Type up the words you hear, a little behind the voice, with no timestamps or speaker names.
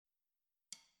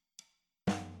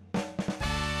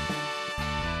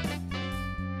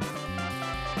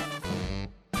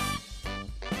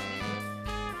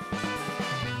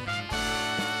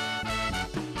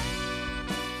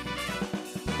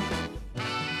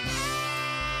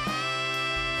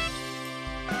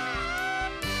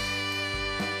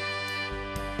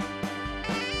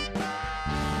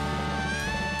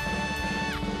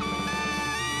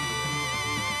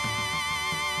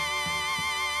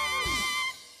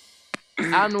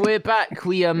And we're back.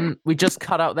 We just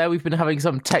cut out there. We've been having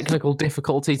some technical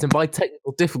difficulties, and by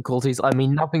technical difficulties, I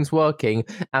mean nothing's working.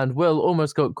 And Will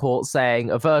almost got caught saying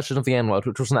a version of the N-word,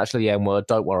 which wasn't actually the N-word.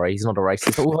 Don't worry, he's not a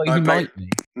racist. Although he might be.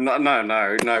 No.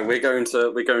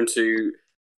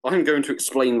 I'm going to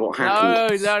explain what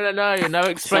happened. No.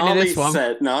 Explaining this one.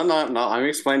 I'm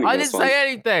explaining. I didn't say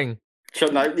anything.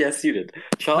 No, yes, you did.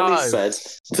 Charlie said,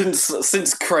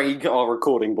 since Craig, our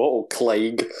recording bot, or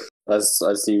Clegg, as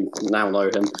you now know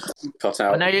him, cut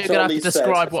out. I know you're going to have to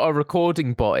describe what a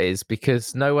recording bot is,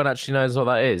 because no one actually knows what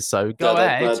that is. So go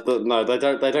ahead. No, they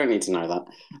don't need to know that.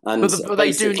 And but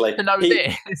they do need to know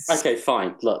this. Okay,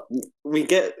 fine. Look, we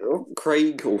get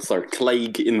Clegg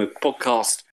in the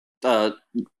podcast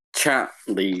chat,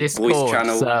 the Discord voice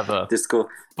channel server. Discord.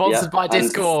 Sponsored by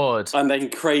Discord. And then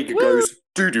Craig goes,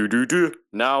 do,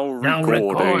 now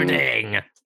recording.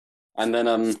 And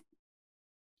then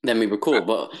we record,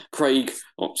 but Clegg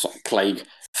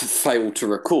failed to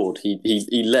record.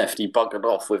 He left, he buggered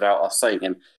off without us saying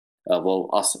him,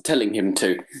 us telling him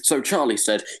to. So Charlie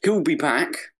said, he'll be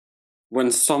back when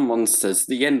someone says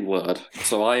the N-word.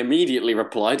 So I immediately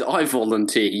replied, I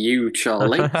volunteer you,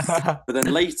 Charlie. But then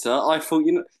later, I thought,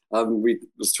 we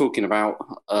was talking about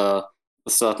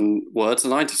certain words,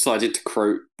 and I decided to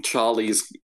quote Charlie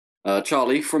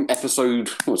from episode,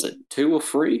 what was it, 2 or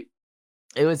 3?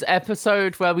 It was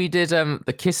episode where we did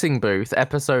the kissing booth,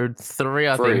 episode 3,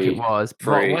 I think it was,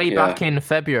 way back in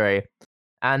February.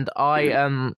 And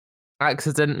I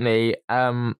accidentally,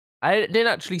 I didn't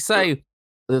actually say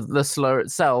the slur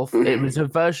itself. It was a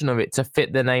version of it to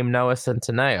fit the name Noah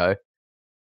Centineo.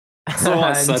 So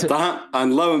I said that,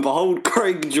 and lo and behold,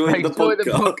 Craig joined the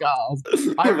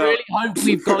podcast. I really hope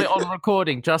we've got it on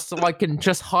recording, just so I can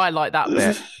just highlight that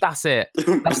bit. That's it.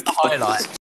 That's the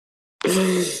highlight.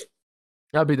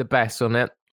 That'd be the best, wouldn't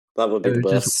it? That would be the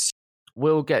best.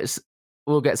 Will gets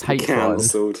hate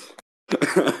cancelled.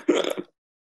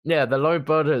 Yeah, the low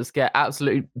birders get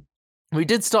absolutely. We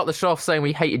did start the show off saying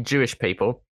we hated Jewish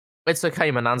people. It's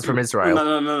okay, Manan's from Israel.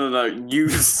 No. You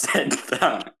said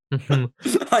that.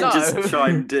 I just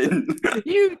chimed in.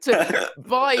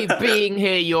 By being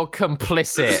here, you're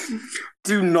complicit.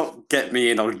 Do not get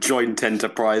me in on joint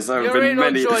enterprise. There have been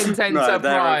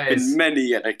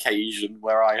many an occasion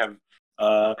where I have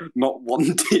not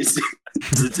wanted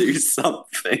to do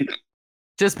something.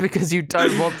 Just because you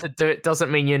don't want to do it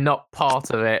doesn't mean you're not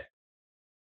part of it.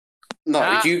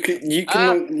 No, you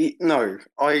can. No,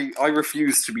 I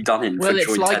refuse to be done in for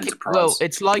joint enterprise. Well,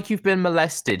 it's like you've been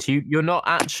molested. You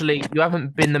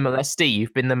haven't been the molestee.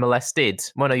 You've been the molested.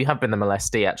 Well, no, you have been the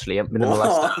molestee. Actually, you haven't been the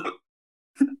molester.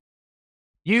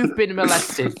 You've been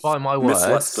molested by my words.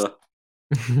 Miss Lester.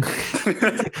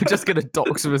 We're just gonna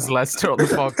dox Miss Lester on the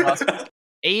podcast.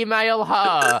 Email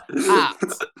her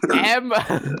at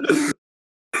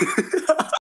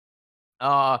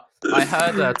I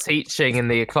heard her teaching in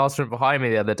the classroom behind me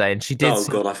the other day, and she did. Oh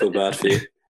God, I feel bad for you.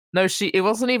 No, it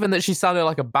wasn't even that she sounded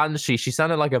like a banshee. She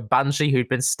sounded like a banshee who'd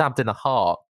been stabbed in the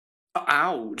heart.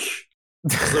 Ouch!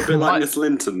 It's a bit like Miss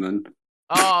Linton, then.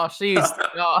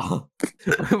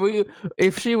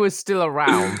 If she was still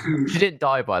around, she didn't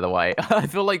die, by the way. I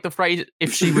feel like the phrase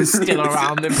 "if she was still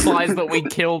around" implies that we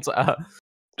killed her.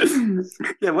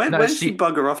 Yeah, where did she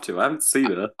bugger off to? I haven't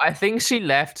seen her. I think she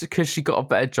left because she got a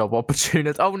better job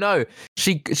opportunity. Oh no,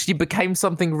 she became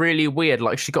something really weird.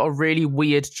 Like she got a really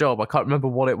weird job. I can't remember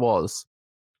what it was.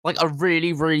 Like a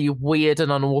really, really weird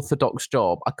and unorthodox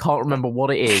job. I can't remember what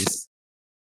it is.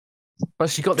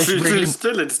 But she got this She's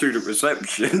still in student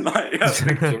reception. Like, her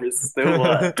picture is still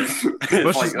there.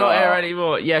 Well, she's not here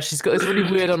anymore. Yeah, she's got this really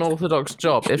weird, unorthodox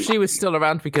job. If she was still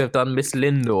around, we could have done Miss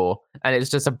Lindor, and it's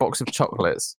just a box of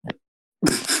chocolates.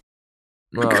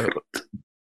 Well,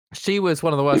 she was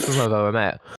one of the worst women I've ever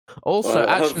met. Also,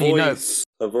 actually, her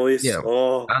voice, yeah,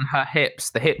 and her hips.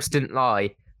 The hips didn't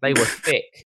lie; they were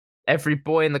thick. Every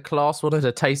boy in the class wanted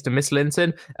a taste of Miss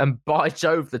Linton, and by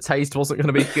Jove, the taste wasn't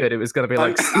going to be good. It was going to be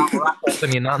like apples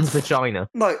in your nan's vagina.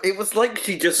 No, it was like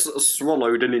she just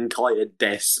swallowed an entire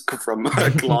desk from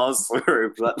her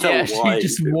classroom. That's she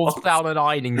just walked down an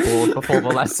ironing board before the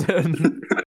lesson.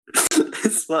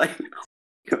 It's like...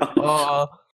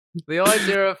 the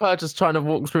idea of her just trying to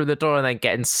walk through the door and then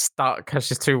getting stuck because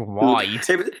she's too wide.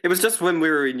 It was just when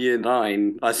we were in year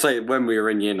 9. I say when we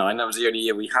were in year 9, that was the only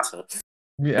year we had her.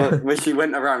 Yeah. But when she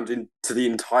went around into the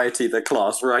entirety of the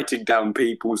class writing down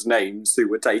people's names who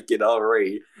were taking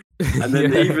RE, And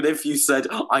then even if you said,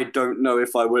 I don't know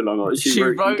if I will or not, she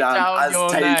wrote you down as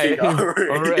taking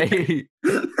Ori.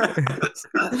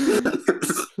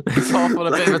 It's off on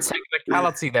a bit of a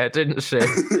technicality there, didn't she?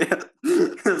 Yeah.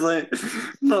 It's like,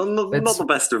 not the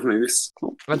best of moves.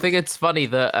 I think it's funny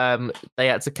that they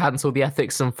had to cancel the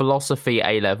ethics and philosophy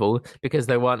A-level because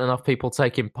there weren't enough people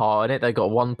taking part in it. They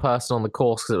got one person on the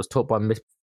course because it was taught by Miss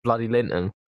Bloody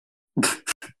Linton.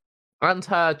 And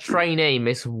her trainee,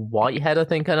 Miss Whitehead, I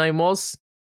think her name was.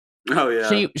 Oh, yeah.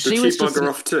 She was just bugger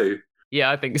off too?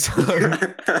 Yeah, I think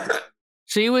so.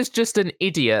 She was just an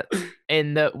idiot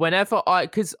in that whenever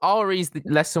because RE's the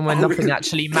lesson where nothing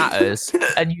actually matters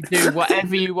and you do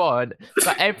whatever you want,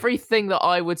 but everything that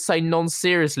I would say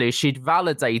non-seriously, she'd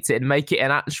validate it and make it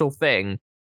an actual thing.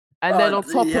 And then on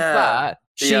top of that,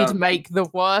 she'd make the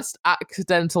worst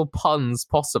accidental puns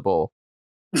possible.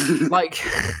 Like,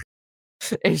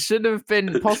 it shouldn't have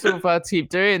been possible for her to keep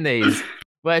doing these,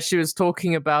 where she was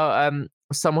talking about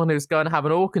someone who's going to have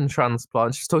an organ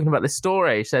transplant. She was talking about this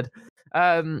story. She said,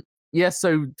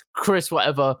 so Chris,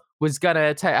 whatever, was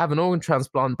going to have an organ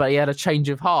transplant, but he had a change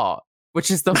of heart,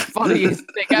 which is the funniest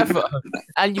thing ever.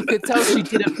 And you could tell she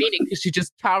didn't mean it because she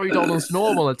just carried on as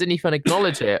normal and didn't even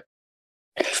acknowledge it.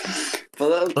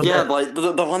 But like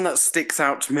the one that sticks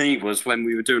out to me was when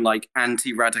we were doing like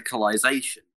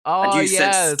anti-radicalization. Oh, and you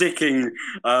said sticking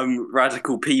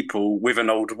radical people with an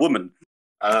old woman.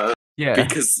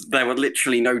 Because there were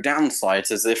literally no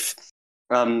downsides, as if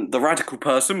the radical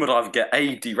person would either get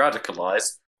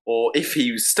de-radicalized, or if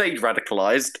he stayed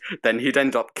radicalized, then he'd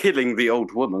end up killing the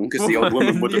old woman because the old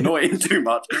woman would annoy him too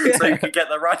much. So you could get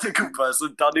the radical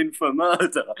person done in for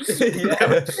murder.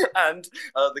 And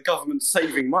the government's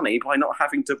saving money by not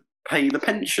having to pay the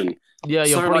pension. Yeah,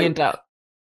 you're bringing down.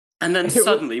 And then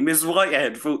suddenly, Ms.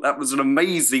 Whitehead thought that was an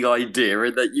amazing idea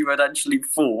and that you had actually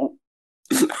thought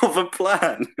of a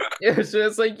plan. Yeah, she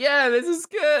was like, yeah, this is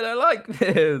good. I like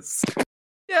this.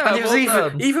 Yeah, and it was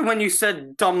even when you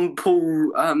said dumb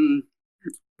Paul,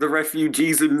 the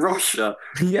refugees in Russia.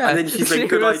 Yeah. And then she said,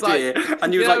 good idea. Like,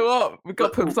 and you know like, what? We've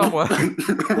got to put them somewhere.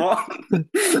 What?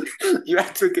 You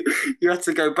had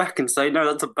to go back and say, no,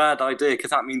 that's a bad idea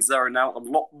because that means there are now a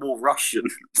lot more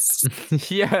Russians.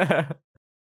 Yeah.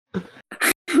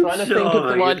 Trying to think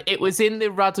of the one. It was in the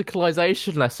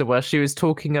radicalization lesson where she was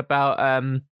talking about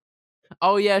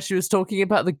she was talking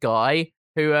about the guy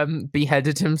who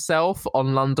beheaded himself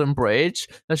on London Bridge.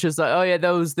 And she was like, oh yeah,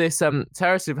 there was this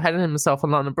terrorist who beheaded himself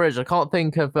on London Bridge. I can't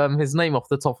think of his name off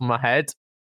the top of my head.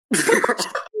 Which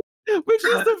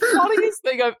is the funniest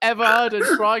thing I've ever heard, and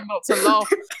trying not to laugh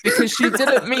because she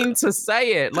didn't mean to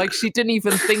say it. Like, she didn't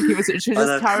even think it was. She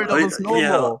just carried on as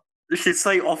normal. Yeah, she'd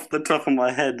say off the top of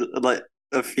my head, like,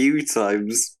 a few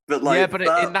times, but like, but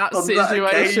in that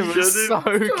situation was so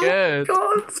good.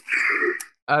 God.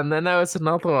 And then there was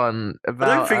another one about.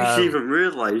 I don't think she even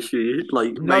realised she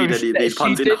made any of these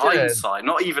puns in hindsight.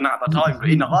 Not even at the time, but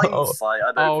in hindsight,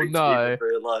 I don't think she even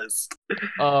realised.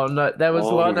 Oh no, there was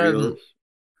one.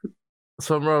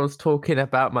 Someone was talking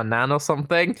about my nan or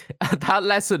something. That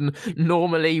lesson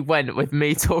normally went with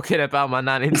me talking about my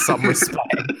nan in some respect.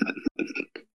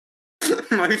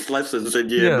 Most lessons in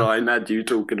year 9 had you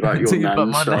talking about your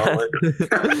nan, Charlotte.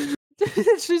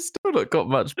 She's still not got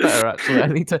much better, actually.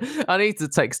 I need to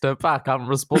text her back. I haven't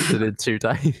responded in 2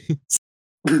 days.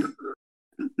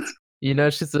 You know,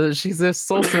 she's a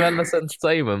source of endless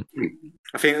entertainment.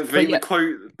 I think the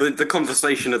quote, the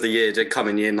conversation of the year did come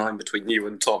in year 9 between you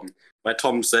and Tom, where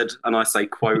Tom said, and I say,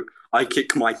 quote, I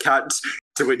kick my cat,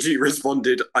 to which you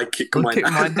responded, I kick my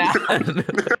nan.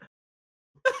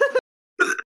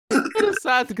 It's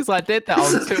sad because I did that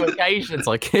on 2 occasions.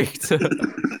 I kicked her.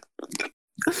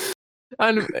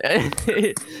 And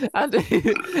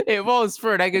it was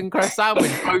for an egg and cress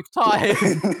sandwich both times.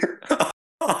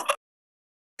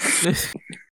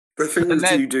 The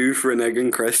things you do for an egg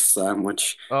and cress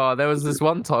sandwich. Oh, there was this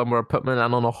one time where I put my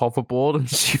nan on a hoverboard and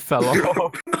she fell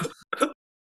off.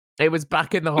 It was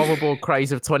back in the hoverboard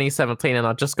craze of 2017, and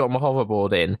I just got my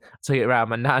hoverboard in, took it around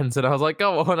my nan's, and I was like,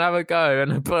 go on, have a go.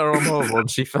 And I put her on hoverboard,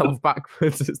 and she fell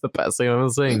backwards. It's the best thing I've ever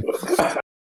seen.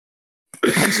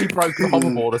 And she broke the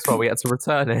hoverboard as well. We had to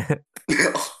return it.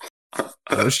 It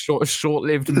was a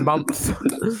short-lived month.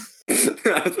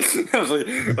 That was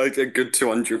like a good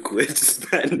 200 quid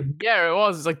then. Yeah, it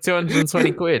was. It's like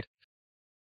 220 quid.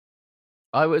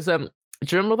 I was, do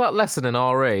you remember that lesson in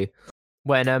RE?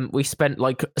 When we spent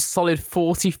like a solid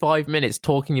 45 minutes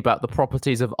talking about the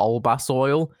properties of Olbas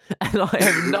oil, and I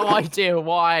have no idea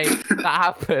why that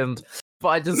happened, but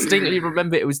I distinctly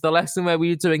remember it was the lesson where we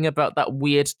were doing about that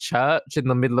weird church in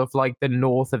the middle of like the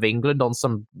north of England on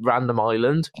some random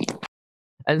island,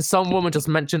 and some woman just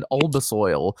mentioned Olbas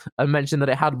oil and mentioned that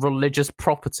it had religious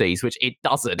properties, which it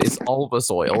doesn't. It's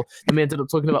Olbas oil. And we ended up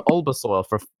talking about Olbas oil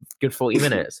for a good 40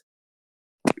 minutes.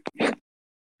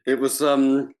 It was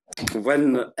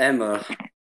when Emma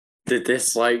did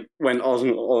this, like, went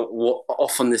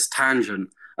off on this tangent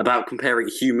about comparing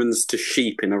humans to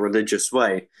sheep in a religious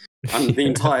way. And the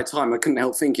entire time I couldn't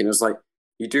help thinking, I was like,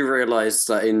 you do realise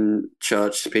that in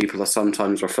church people are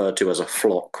sometimes referred to as a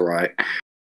flock, right?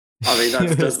 I mean,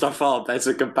 that's just a far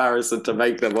better comparison to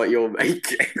make than what you're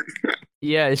making.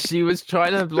 Yeah, she was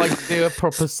trying to, like, do a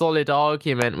proper solid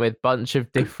argument with a bunch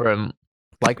of different,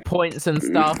 like, points and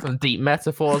stuff and deep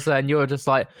metaphors, and you're just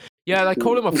like, yeah, they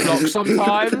call him a flock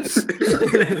sometimes.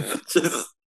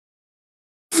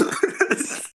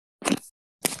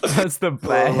 That's the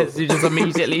best. You just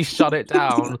immediately shut it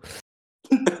down.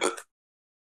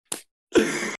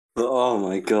 Oh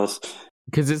my gosh.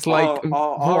 Because it's like...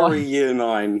 Our year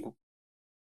 9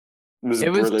 was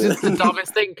brilliant. Was just the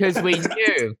dumbest thing, because we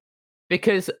knew.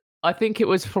 Because I think it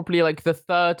was probably like the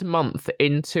third month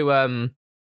into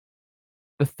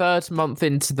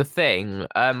the thing,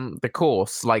 the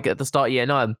course, like at the start of year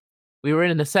 9, we were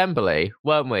in an assembly,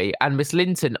 weren't we? And Miss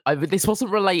Linton, this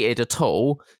wasn't related at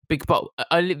all, but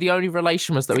the only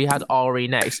relation was that we had RE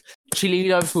next. She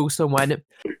leaned over to us and went,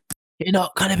 "You're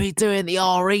not going to be doing the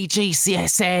RE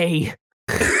GCSE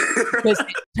because it's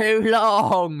too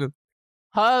long."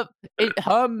 Her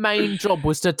main job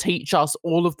was to teach us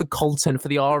all of the content for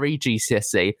the RE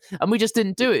GCSE, and we just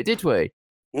didn't do it, did we?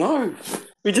 No,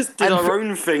 we just did our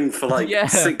own thing for like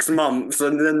 6 months,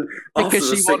 and then after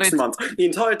the 6 months, the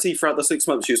entirety throughout the 6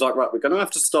 months, she was like, right, we're going to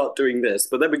have to start doing this.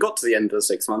 But then we got to the end of the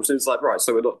 6 months, and it's like, right,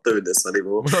 so we're not doing this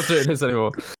anymore.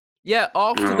 Yeah,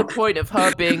 after the point of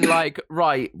her being like,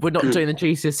 right, we're not doing the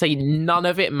GCSE, none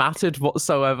of it mattered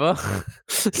whatsoever.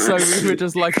 So we were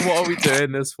just like, what are we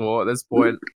doing this for at this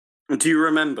point? Do you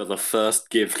remember the first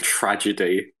give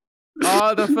tragedy?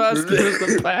 Oh, the first give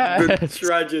was the best. The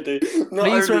tragedy.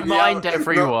 Please remind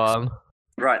everyone.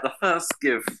 Right, the first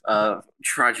give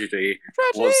tragedy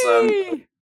was...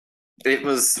 it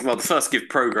was, well, the first give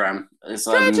program is...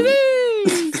 Tragedy!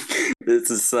 It's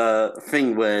this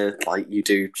thing where, like, you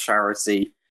do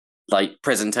charity, like,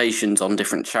 presentations on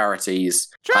different charities,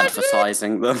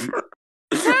 advertising them.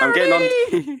 I'm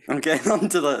getting on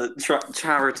to the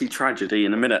charity tragedy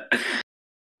in a minute.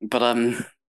 But,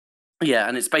 yeah,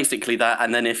 and it's basically that,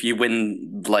 and then if you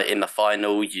win, like, in the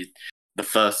final, the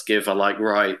first give are like,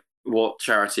 right, what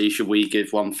charity should we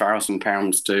give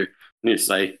 £1,000 to? And you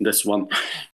say, this one.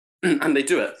 And they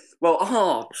do it. Well,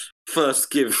 our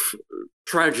first give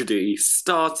tragedy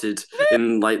started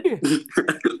in the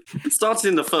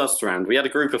first round. We had a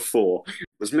group of 4. It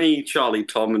was me, Charlie,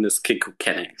 Tom, and this kid called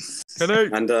Kenny. Hello.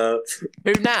 And who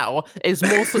now is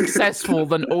more successful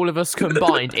than all of us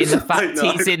combined in the fact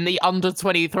he's in the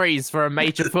under-23s for a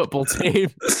major football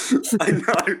team. I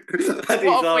know. And he's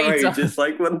our age. It's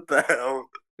like, what the hell?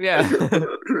 Yeah.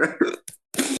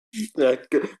 Yeah,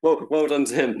 good. Well done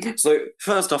to him. So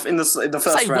first off, in the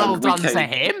first round, well done to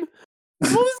him.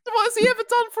 What has he ever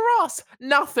done for us?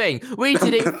 Nothing. We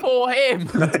did it for him.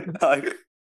 No.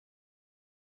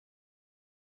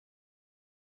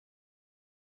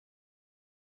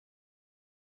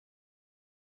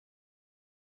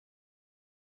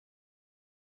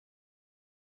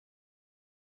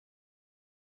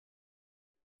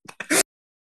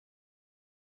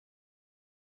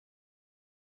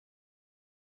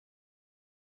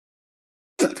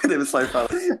 It was so fun.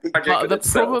 But the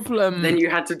problem... Then you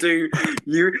had to do...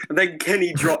 Then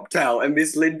Kenny dropped out and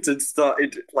Miss Linton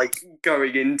started, like,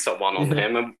 going into one on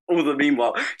him. And all the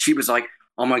meanwhile, she was like,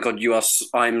 oh my God,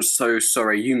 I'm so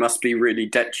sorry. You must be really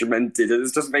detrimented. And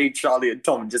it's just me, Charlie, and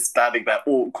Tom just standing there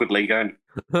awkwardly going,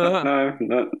 no,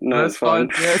 it's fine.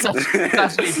 Yeah, it's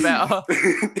actually better.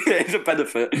 Yeah, it's a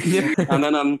benefit. Yeah. And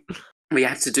then we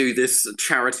had to do this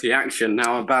charity action.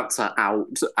 Now I'm about to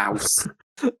oust.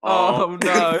 Oh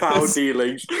no! Foul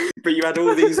dealings. But you had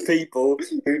all these people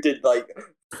who did like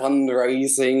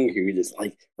fundraising, who just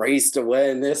like raised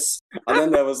awareness, and then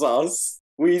there was us.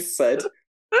 We said,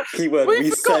 keyword.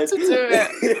 We forgot to do it.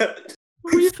 Yeah.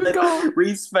 We forgot.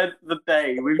 We spent the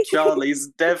day with Charlie's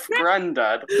deaf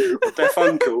granddad, or deaf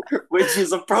uncle, which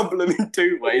is a problem in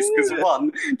 2 ways. Because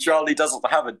 1, Charlie doesn't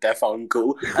have a deaf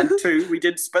uncle, and 2, we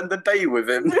did spend the day with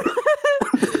him.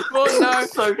 Well, no,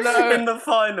 so in the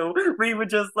final, we were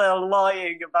just there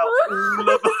lying about all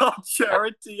of our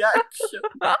charity action,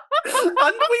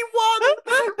 and we won.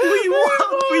 We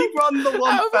won. We won the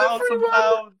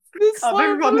 £1,000.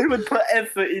 Everyone who would put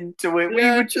effort into it,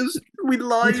 we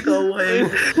lied our way.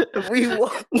 We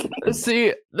won.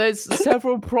 See, there's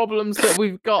several problems that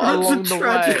we've got along the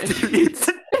way.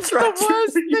 It's the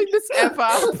worst thing that's ever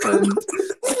happened.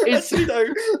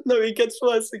 No, it gets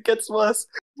worse. It gets worse.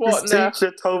 What His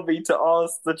teacher told me to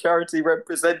ask the charity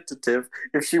representative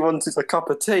if she wanted a cup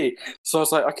of tea. So I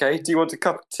was like, okay, do you want a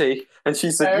cup of tea? And she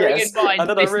said yes. And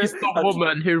then this is the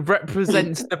woman who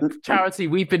represents the charity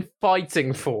we've been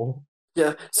fighting for.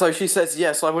 Yeah, so she says,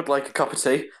 yes, I would like a cup of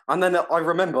tea. And then I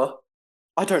remember,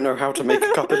 I don't know how to make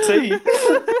a cup of tea.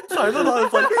 So then I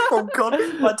was like, oh God, I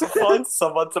had to find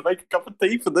someone to make a cup of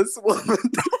tea for this woman.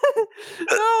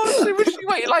 No, she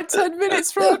waited like 10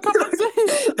 minutes for a cup of tea.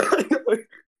 I know.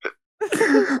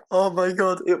 Oh my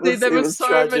God, it was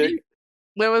tragic.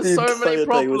 There were so many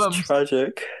problems. It was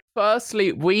tragic.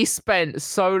 Firstly, we spent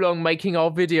so long making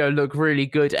our video look really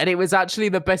good, and it was actually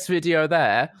the best video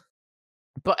there.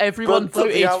 But everyone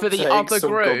voted for the other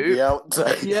group.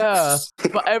 Yeah,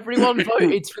 but everyone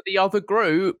voted for the other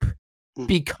group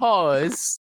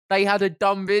because they had a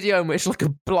dumb video in which like a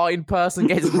blind person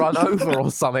gets run over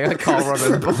or something. I can't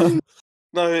remember.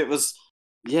 No, it was...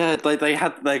 Yeah, they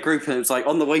had their group and it was like,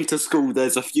 on the way to school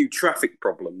there's a few traffic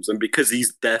problems, and because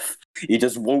he's deaf, he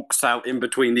just walks out in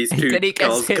between these two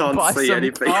cars, can't see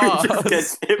anything, he just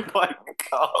gets hit by a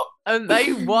car. And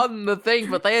they won the thing,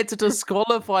 but they had to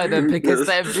disqualify them because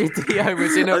their video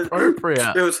was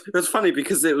inappropriate. It was funny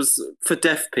because it was for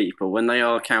deaf people when they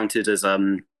are counted as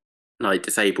like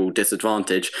disabled,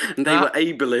 disadvantaged, and they were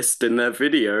ableist in their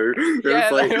video.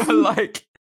 It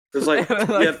was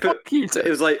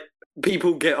like,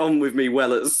 people get on with me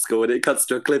well at school, and it cuts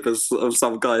to a clip of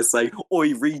some guy saying, "Oi,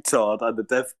 retard," and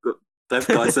the deaf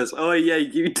guy says, "Oh yeah,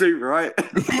 you too, right?"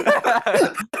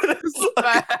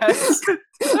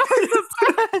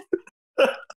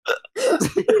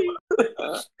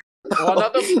 One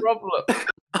other problem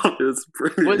it was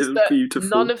brilliant. was that beautiful.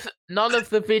 none of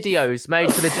the videos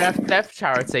made for the deaf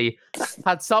charity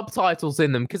had subtitles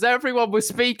in them because everyone was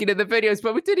speaking in the videos,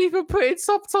 but we didn't even put in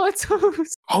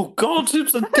subtitles. Oh God, it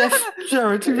was a deaf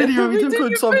charity video. We didn't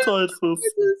put subtitles.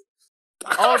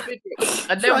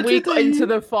 And then we got into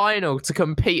the final to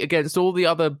compete against all the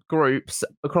other groups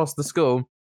across the school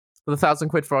for the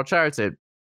 £1,000 for our charity.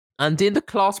 And in the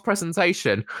class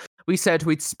presentation, we said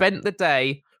we'd spent the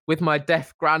day with my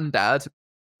deaf granddad,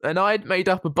 and I'd made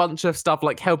up a bunch of stuff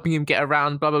like helping him get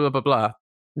around, blah, blah, blah, blah, blah.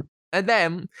 And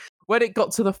then when it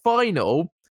got to the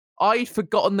final, I'd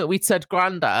forgotten that we'd said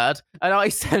granddad, and I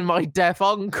said my deaf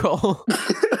uncle.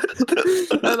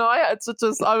 And I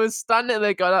was standing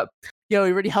there going, we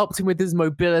really helped him with his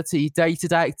mobility,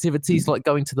 day-to-day activities like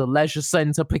going to the leisure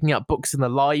centre, picking up books in the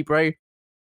library.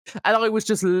 And I was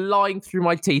just lying through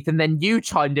my teeth, and then you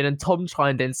chimed in and Tom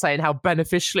chimed in saying how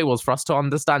beneficial it was for us to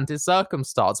understand his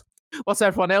circumstance. Once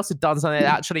everyone else had done something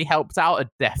that actually helped out a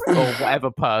deaf or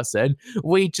whatever person,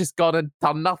 we'd just gone and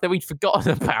done nothing. We'd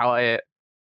forgotten about it.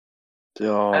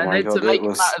 Oh, and my then God, to make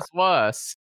matters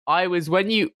worse, I was when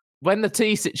the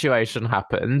tea situation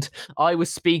happened, I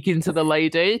was speaking to the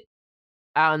lady,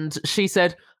 and she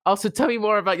said, "Oh, so tell me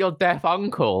more about your deaf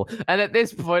uncle." And at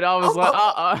this point, I was like,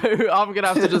 I'm going to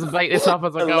have to just make this up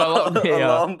as I go along here.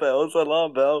 Alarm bells.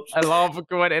 Alarm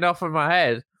went off in my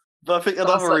head. But I think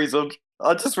another reason,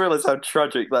 I just realised how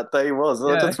tragic that day was.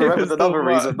 I just remembered another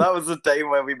reason. That was the day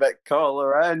where we met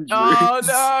Carla Andrews. Oh,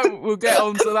 no. We'll get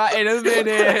onto that in a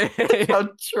minute. How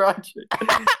tragic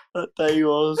that day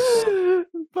was.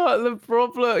 But the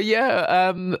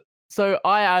problem, so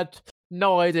I had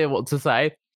no idea what to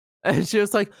say. And she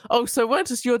was like, "Oh, so where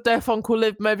does your deaf uncle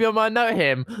live? Maybe I might know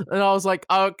him." And I was like,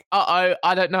 "Oh, I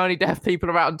don't know any deaf people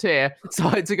around here." So I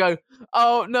had to go,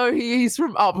 "Oh, no, he's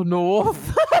from up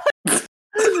north."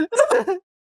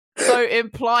 So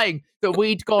implying that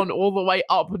we'd gone all the way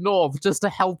up north just to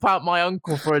help out my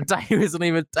uncle for a day who isn't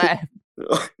even deaf.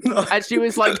 No. And she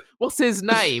was like, "What's his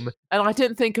name?" And I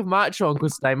didn't think of my actual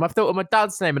uncle's name. I thought of my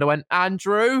dad's name, and I went,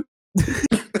 "Andrew."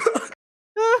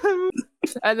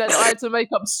 And then I had to make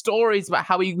up stories about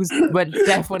how he went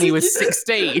deaf when he was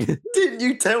 16. Didn't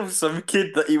you tell some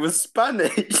kid that he was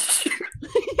Spanish?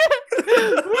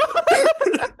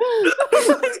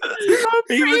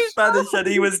 He was Spanish and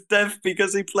he was deaf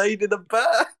because he played in a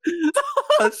band.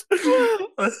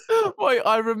 Wait,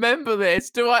 I remember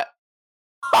this. Do I?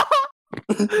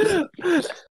 Did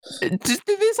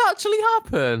this actually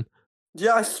happen?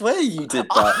 Yeah, I swear you did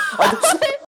that.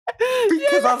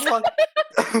 Because I'm like,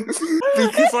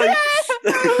 because I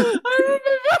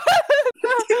remember.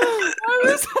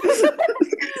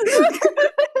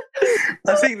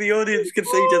 I think the audience can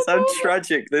see just how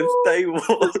tragic this day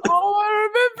was. Oh, I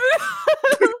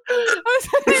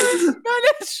remember.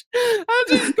 And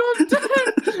he's gone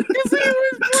down because he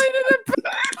was playing in a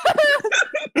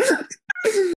band.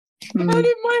 And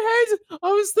in my head,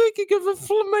 I was thinking of a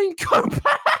flamenco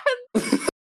band.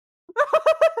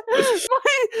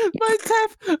 my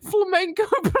deaf flamenco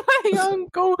playing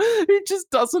uncle who just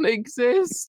doesn't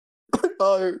exist.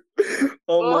 No.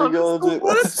 Oh my god.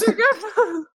 Worst thing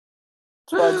ever.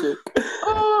 Tragic.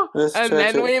 Oh, and tragic.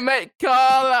 Then we met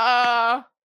Carla.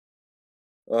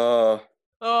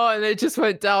 And it just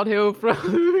went downhill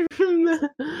from there.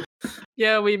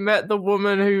 Yeah, we met the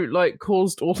woman who like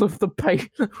caused all of the pain.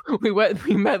 We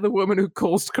met the woman who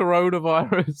caused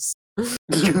coronavirus.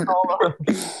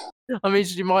 I mean,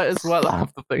 she might as well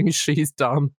have the things she's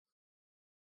done.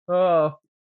 Oh.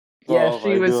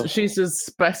 Yeah, she's a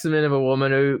specimen of a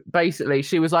woman who basically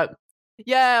she was like,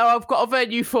 yeah, I've got a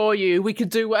venue for you. We can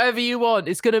do whatever you want.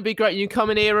 It's going to be great. You come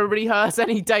in here and rehearse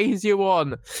any days you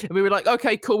want. And we were like,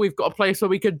 okay, cool. We've got a place where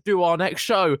we could do our next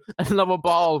show. And lo and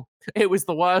behold, it was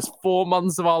the worst 4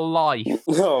 months of our life.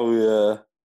 Oh, yeah.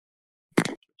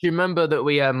 Do you remember that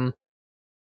we,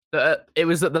 that it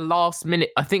was at the last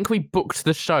minute? I think we booked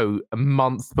the show a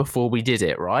month before we did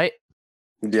it, right?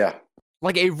 Yeah.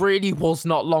 Like, it really was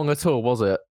not long at all, was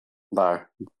it? No.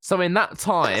 So in that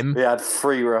time... We had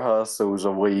 3 rehearsals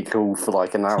a week, all for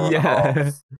like an hour and a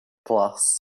half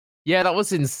plus. Yeah, that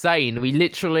was insane. We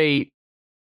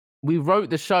wrote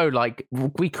the show, like,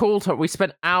 we called her, we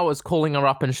spent hours calling her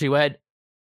up and she went,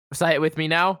 say it with me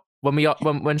now,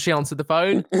 when she answered the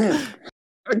phone.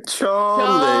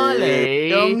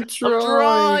 Charlie, I'm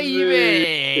driving.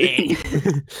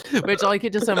 Which I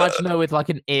could just imagine her with like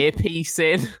an earpiece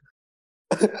in.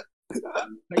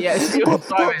 But yeah, she was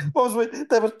driving.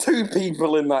 There were 2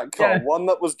 people in that car. Yeah. One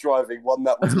that was driving, one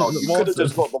that was not. You could have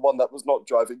just got the one that was not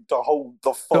driving to hold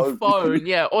the phone. The phone,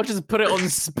 yeah, or just put it on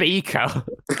speaker.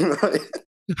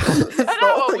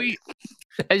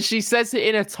 And she says it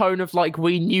in a tone of like,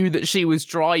 we knew that she was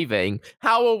driving.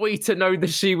 How are we to know that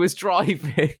she was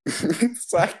driving?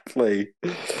 Exactly.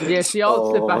 Yeah, she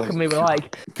answered back and we were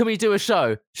like, can we do a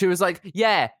show? She was like,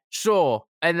 yeah, sure.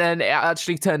 And then it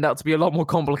actually turned out to be a lot more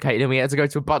complicated and we had to go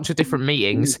to a bunch of different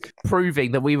meetings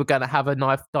proving that we were going to have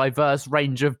a diverse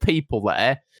range of people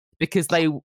there because they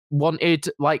wanted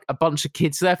like a bunch of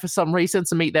kids there for some reason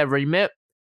to meet their remit.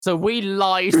 So we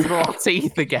lied through our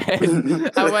teeth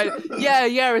again. I went,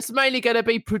 yeah, it's mainly going to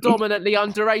be predominantly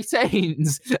under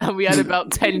 18s. And we had about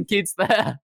 10 kids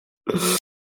there.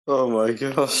 Oh my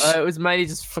gosh. It was mainly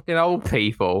just fucking old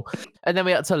people. And then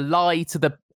we had to lie to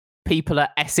the people at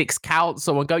Essex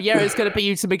Council and go, yeah, it's going to be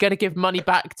you, so we're going to give money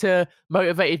back to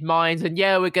Motivated Minds. And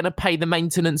yeah, we're going to pay the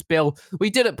maintenance bill.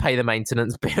 We didn't pay the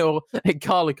maintenance bill. And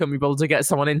Carla couldn't be able to get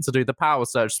someone in to do the power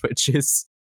surge switches.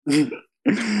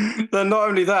 Then not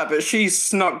only that, but she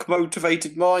snuck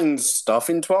Motivated Minds stuff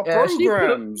into our programs. She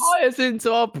put fires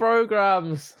into our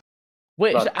programs,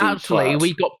 which actually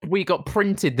we got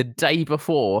printed the day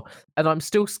before, and I'm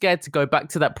still scared to go back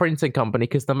to that printing company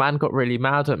because the man got really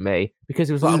mad at me because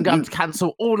he was like, "I'm going to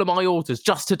cancel all of my orders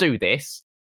just to do this."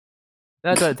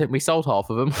 And I don't think we sold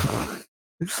half of them.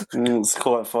 It's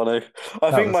quite funny.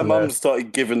 I think my mum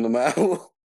started giving them out.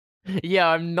 Yeah,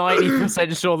 I'm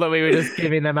 90% sure that we were just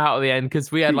giving them out at the end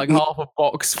because we had like half a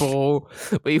box full.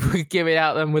 We were giving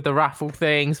out them with the raffle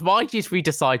things. Why did we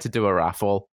decide to do a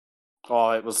raffle? Oh,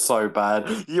 it was so bad.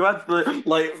 You had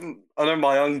like, I know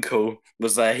my uncle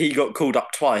was there. He got called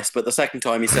up twice, but the second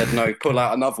time he said no, pull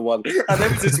out another one. And there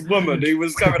was this woman who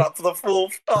was going up for the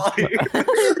 4th time.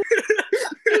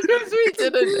 Because we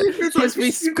didn't. Because we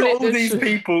split. You got all these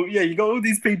people. Yeah, you got all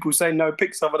these people saying no,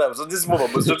 pick someone else, and this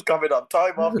woman was just coming up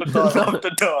time after time after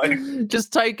time,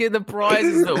 just taking the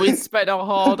prizes that we spent our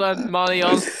hard-earned money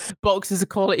on: boxes of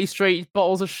Quality Street,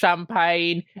 bottles of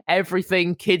champagne,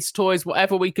 everything, kids' toys,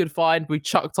 whatever we could find, we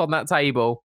chucked on that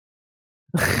table.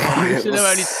 It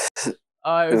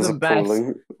was the best.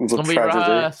 And we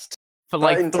rehearsed for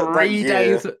like 3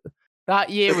 days.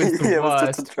 That year was the worst. It was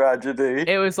just a tragedy.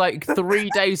 It was like 3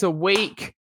 days a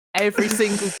week, every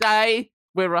single day.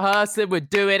 We're rehearsing, we're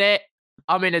doing it.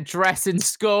 I'm in a dress in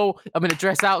school. I'm in a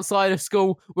dress outside of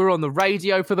school. We're on the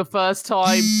radio for the first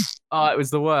time. It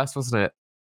was the worst, wasn't it?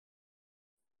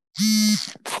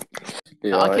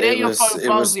 Yeah, I can hear your phone buzzing. It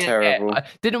was terrible.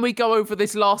 Didn't we go over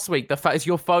this last week? The fact is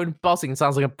your phone buzzing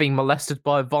sounds like I'm being molested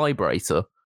by a vibrator.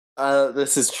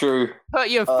 This is true. Put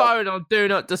your phone on Do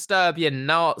Not Disturb, you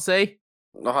Nazi.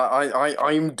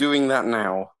 I'm doing that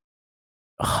now.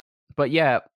 But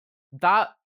yeah, that...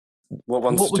 What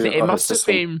was it? It must have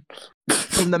been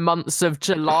from the months of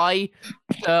July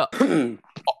to...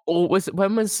 when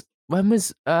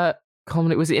was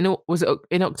comedy? Was it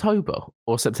in October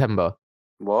or September?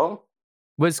 What?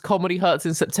 Was Comedy Hurts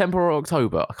in September or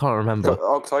October? I can't remember.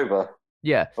 October.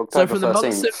 Yeah. October so from 13th. the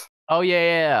months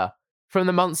of from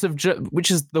the months of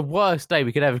which is the worst day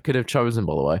we could have chosen,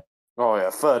 by the way. Oh yeah,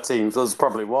 13th. That's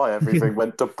probably why everything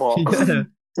went to pot. Yeah.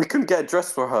 We couldn't get a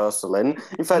dress rehearsal in.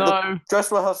 In fact, the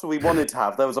dress rehearsal we wanted to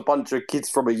have, there was a bunch of kids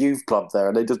from a youth club there,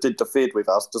 and they just interfered with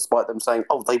us, despite them saying,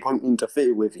 "Oh, they won't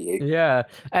interfere with you." Yeah,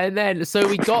 and then so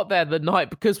we got there the night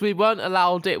because we weren't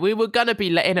allowed it. We were gonna be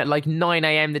let in at like 9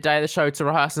 a.m. the day of the show to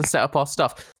rehearse and set up our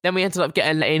stuff. Then we ended up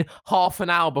getting let in half an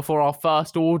hour before our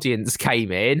first audience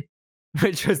came in,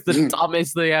 which was the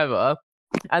dumbest thing ever.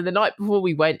 And the night before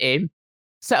we went in,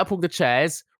 set up all the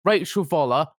chairs. Rachel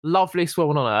Voller, loveliest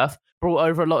woman on earth, brought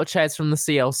over a lot of chairs from the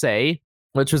CLC,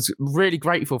 which was really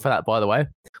grateful for that, by the way.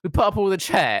 We put up all the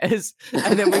chairs,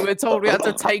 and then we were told we had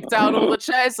to take down all the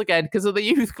chairs again because of the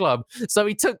youth club. So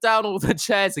we took down all the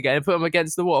chairs again and put them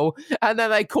against the wall, and then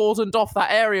they cordoned off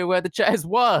that area where the chairs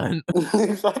weren't.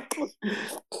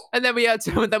 And then we had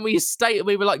to, and then we stayed,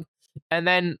 we were like, and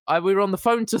then we were on the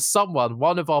phone to someone,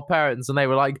 one of our parents, and they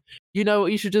were like, you know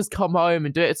what, you should just come home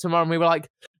and do it tomorrow. And we were like,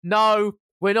 no,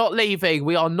 we're not leaving.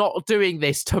 We are not doing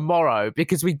this tomorrow,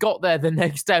 because we got there the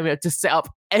next day and we had to set up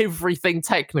everything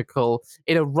technical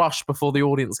in a rush before the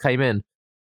audience came in.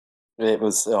 It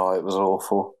was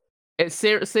awful. It's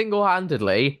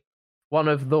single-handedly one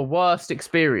of the worst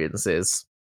experiences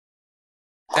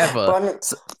ever.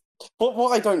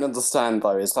 What I don't understand,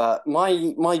 though, is that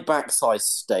my backside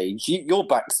stage, your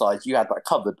backside, you had that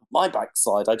covered. My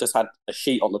backside, I just had a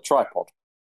sheet on the tripod.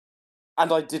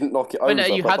 And I didn't knock it over. No,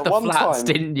 you had the flats,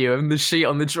 didn't you? And the sheet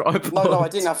on the tripod. No, I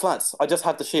didn't have flats. I just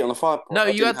had the sheet on the tripod. No,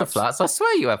 you had the flats. I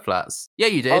swear you had flats. Yeah,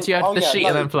 you did. You had the sheet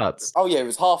and then flats. Oh, yeah, it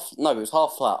was half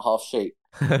flat, half sheet.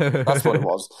 That's what it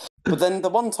was. But then the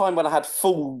one time when I had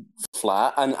full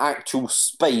flat and actual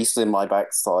space in my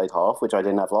backside half, which I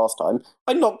didn't have last time,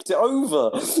 I knocked it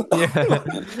over. Yeah.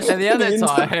 And the other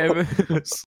time...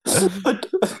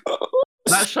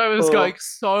 That show was going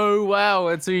so well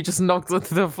until you just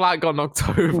the flat got knocked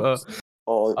over. That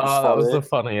was the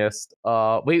funniest.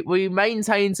 We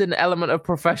maintained an element of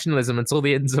professionalism until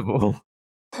the interval.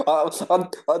 I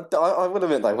would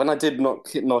admit though, when I did knock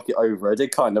it over, I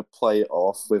did kind of play it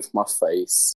off with my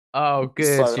face. Oh, good.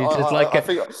 So I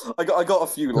think I got a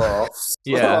few laughs.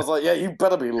 Yeah. I was like, yeah, you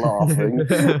better be laughing.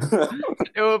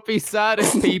 It would be sad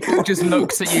if people just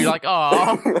looks at you like,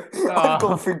 oh. I've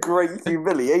gone through great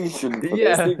humiliation for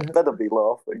this. You better be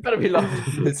laughing.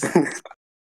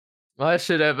 I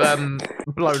should have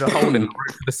blown a hole in the roof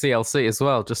of the CLC as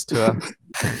well, just to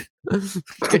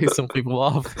get some people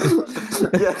off.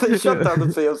 Yeah, they shut down the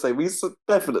CLC. We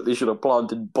definitely should have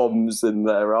planted bombs in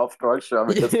there after our show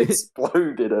and just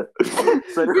exploded it.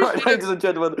 So, right, ladies and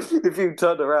gentlemen, if you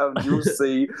turn around, you'll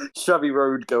see Shabby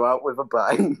Road go out with a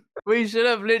bang. We should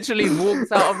have literally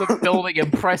walked out of the building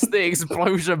and pressed the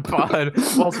explosion button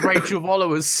whilst Rachel Voller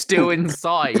was still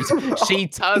inside. She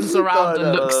turns around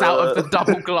and looks out of the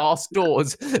double glass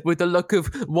doors with the look of,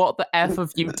 what the F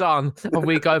have you done? And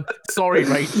we go, sorry,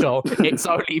 Rachel, it's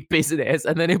only business.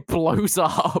 And then it blows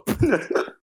up.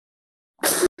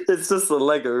 It's just a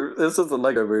Lego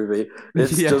movie.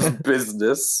 It's just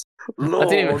business. Lord, I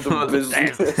didn't even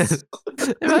business.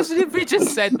 Imagine if we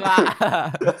just said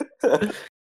that.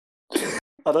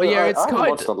 I haven't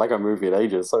watched a Lego movie in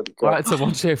ages. I had to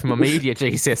watch it from a media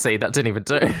GCSE. That didn't even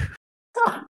do.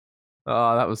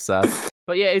 Oh, that was sad.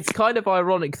 But yeah, it's kind of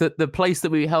ironic that the place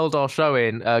that we held our show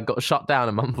in got shut down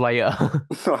a month later.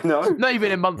 I know. Not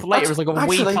even a month later. It was like a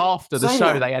week after the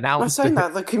show they announced it. I'm saying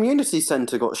that the community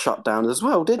centre got shut down as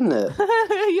well, didn't it?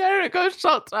 Yeah, it got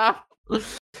shut down.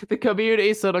 The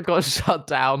community centre got shut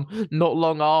down not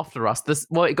long after us.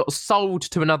 It got sold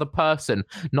to another person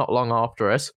not long after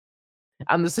us.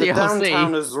 And the CLC... The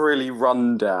downtown has really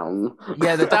run down.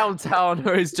 Yeah, the downtown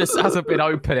hasn't been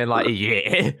open in like a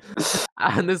year.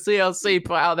 And the CLC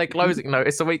put out their closing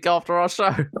notice a week after our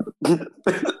show.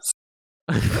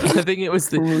 I think it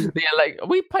was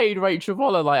we paid Rachel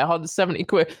Voller like 170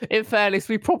 quid. In fairness,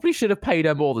 we probably should have paid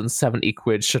her more than 70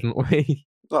 quid, shouldn't we?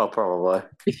 Oh, probably.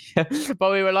 Yeah,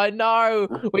 but we were like, no,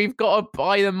 we've got to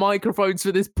buy the microphones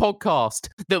for this podcast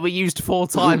that we used 4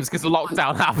 times because the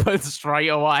lockdown happened straight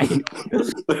away.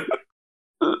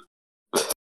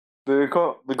 We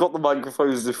got the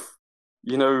microphones if,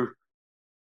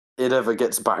 it ever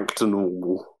gets back to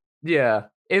normal. Yeah.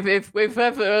 If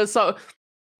ever, so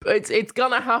it's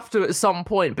gonna have to at some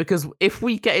point, because if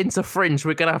we get into Fringe,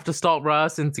 we're gonna have to start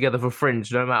rehearsing together for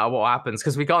Fringe no matter what happens,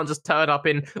 because we can't just turn up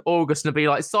in August and be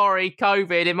like, sorry,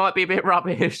 COVID, it might be a bit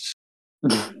rubbish.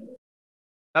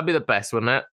 That'd be the best, wouldn't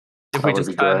it? If we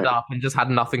just turned up and just had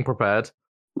nothing prepared.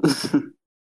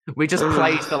 We just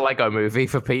played the Lego movie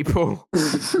for people.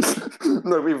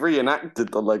 No, we reenacted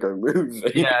the Lego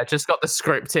movie. Yeah, just got the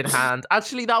script in hand.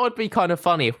 Actually, that would be kind of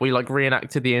funny if we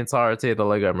reenacted the entirety of the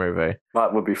Lego movie.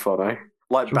 That would be funny.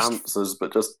 Like bouncers,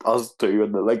 but just us two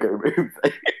in the Lego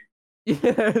movie.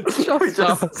 Yeah, we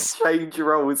just change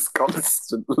roles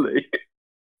constantly.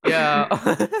 Yeah.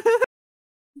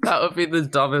 That would be the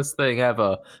dumbest thing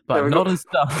ever, but not as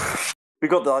dumb. We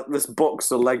got this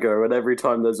box of Lego, and every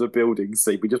time there's a building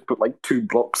scene, we just put 2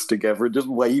 blocks together and just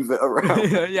wave it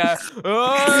around. Yeah.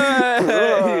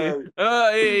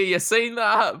 Hey, you seen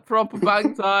that? Proper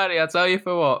bang tidy, I tell you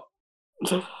for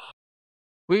what.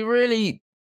 We really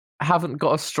haven't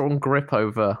got a strong grip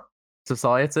over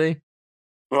society.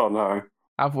 Oh, no.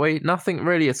 Have we? Nothing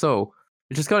really at all.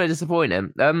 Which is kind of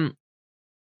disappointing.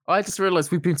 I just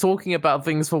realised we've been talking about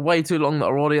things for way too long that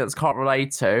our audience can't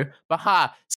relate to.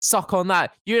 But suck on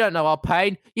that. You don't know our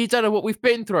pain. You don't know what we've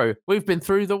been through. We've been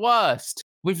through the worst.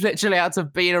 We've literally had to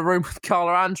be in a room with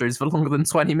Carla Andrews for longer than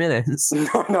 20 minutes.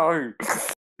 No.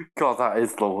 God, that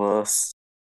is the worst.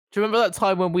 Do you remember that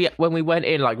time when we went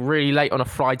in really late on a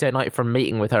Friday night for a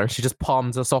meeting with her and she just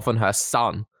palmed us off on her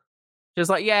son? She was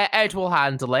like, yeah, Ed will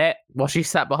handle it, while she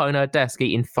sat behind her desk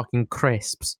eating fucking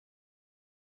crisps.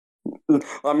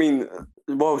 I mean,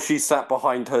 while she sat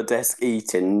behind her desk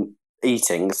eating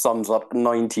sums up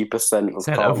 90%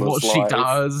 of what life. she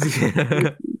does.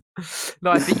 Yeah.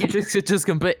 No, I think you just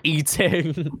can put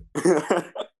eating.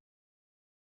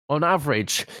 On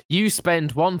average, you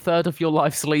spend 1/3 of your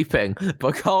life sleeping,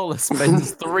 but Carla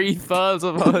spends 3/3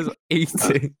 of hers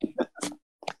eating.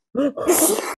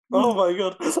 Oh my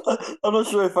god. I'm not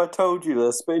sure if I told you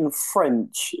this, but in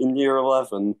French in year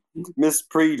 11, Miss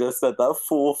Prida said that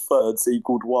 4/3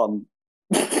 equaled 1.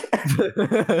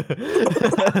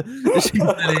 She's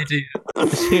an idiot.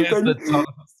 She is the dumbest.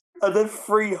 And then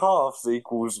 3/2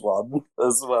 equals 1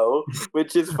 as well,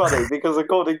 which is funny because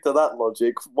according to that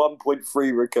logic,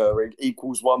 1.3 recurring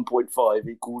equals 1.5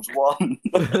 equals 1.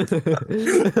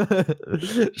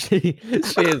 She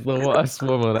is the worst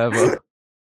woman ever.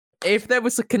 If there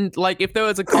was a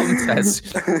contest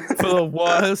for the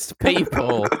worst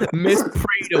people, Miss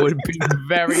Prida would be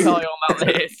very high on that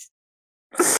list.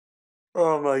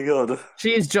 Oh my god.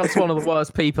 She is just one of the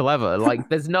worst people ever.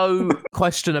 There's no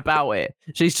question about it.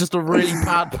 She's just a really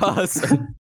bad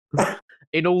person.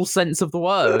 In all sense of the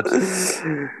word.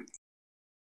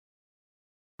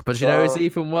 But you know who's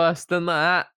even worse than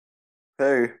that?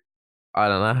 Who? I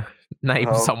don't know.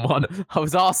 Name someone. I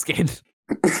was asking.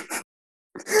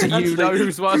 Do you know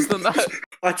who's worse than that?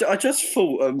 I just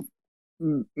thought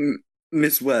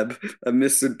Miss Webb and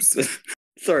Miss Simpson.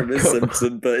 Sorry, Miss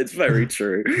Simpson, but it's very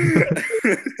true.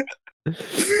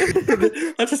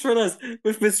 I just realised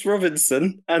with Miss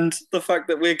Robinson and the fact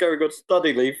that we're going on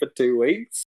study leave for 2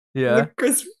 weeks. Yeah.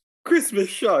 The Christmas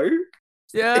show.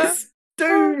 Yeah. It's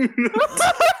doomed.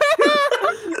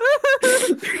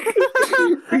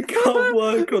 We can't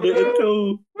work on it at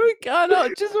all. We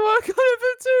cannot just work on it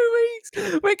for 2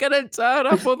 weeks. We're going to turn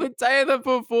up on the day of the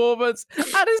performance and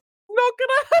it's not going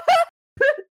to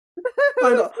happen.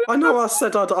 I know I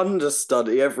said I'd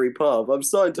understudy every part, but I'm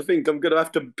starting to think I'm going to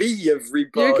have to be every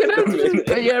part. You're going to have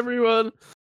to be everyone.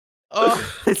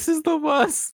 Oh, this is the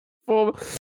worst form.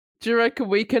 Do you reckon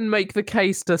we can make the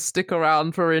case to stick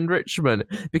around for enrichment?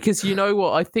 Because you know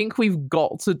what? I think we've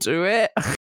got to do it.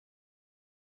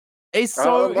 It's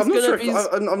so. I'm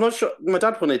not sure. My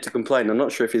dad wanted to complain. I'm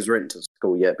not sure if he's written to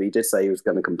school yet, but he did say he was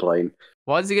going to complain.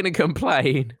 Why is he going to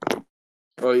complain?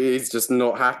 Well, he's just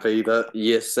not happy that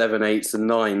year 7, 8s, and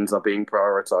 9s are being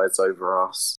prioritised over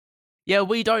us. Yeah,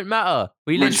 we don't matter.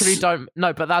 We literally don't.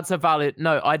 No, but that's a valid.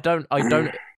 No, I don't.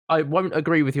 I won't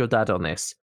agree with your dad on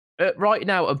this. Right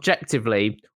now,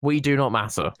 objectively, we do not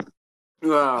matter.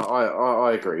 No,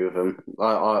 I agree with him.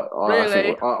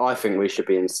 Really? I think we should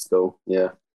be in school. Yeah.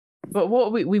 But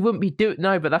what we wouldn't be doing.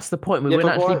 No, but that's the point. We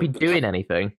wouldn't actually be doing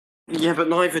anything. Yeah, but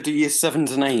neither do year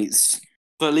 7s and 8s.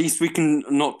 So at least we can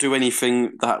not do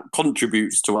anything that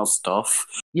contributes to our stuff.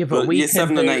 Yeah, but we year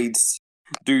 7 and 8s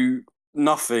do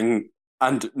nothing,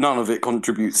 and none of it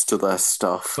contributes to their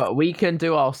stuff. But we can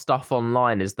do our stuff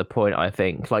online. Is the point? I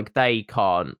think they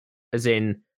can't, as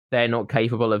in they're not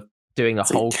capable of doing a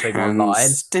whole thing online.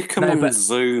 Stick them on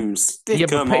Zoom. Stick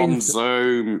them on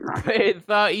Zoom. Putting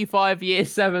 35 year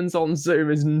 7s on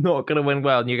Zoom is not going to win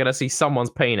well, and you're going to see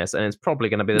someone's penis, and it's probably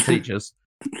going to be the teacher's.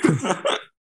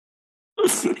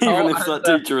 Even if that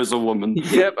teacher is a woman.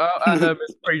 Yep, and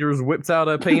Miss Prida has whipped out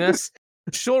her penis.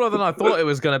 Shorter than I thought it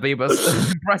was going to be, but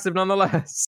impressive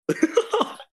nonetheless.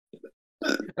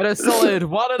 And a solid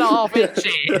 1.5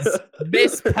 inches.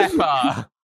 Miss Pepper.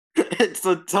 It's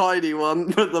a tiny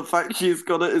one, but the fact she's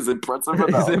got it is impressive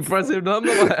enough. It's impressive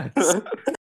nonetheless.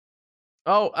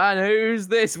 Oh, and who's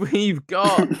this? We've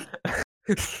got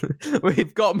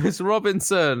Miss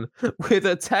Robinson with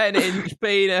a 10-inch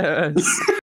penis.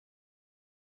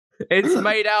 It's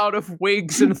made out of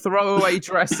wigs and throwaway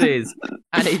dresses,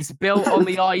 and it's built on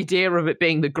the idea of it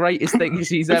being the greatest thing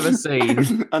she's ever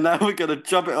seen. And now we're going to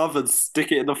chop it off and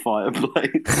stick it in the fireplace.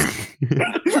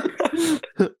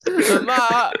 And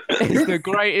that is the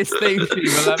greatest thing she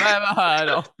will have ever heard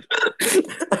of.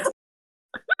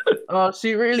 Oh,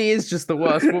 she really is just the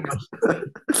worst woman.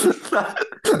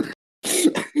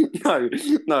 No,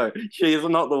 she is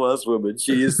not the worst woman.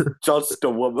 She is just a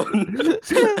woman. And that's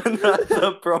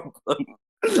the problem.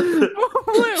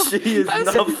 She is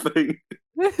nothing.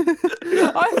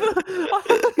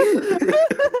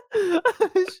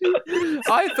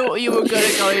 I thought you were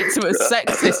going to go into a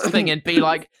sexist thing and be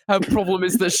like, her problem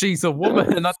is that she's a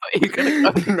woman, and I thought you were going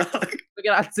to go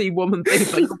an anti-woman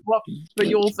thing, but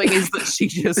your thing is that she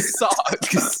just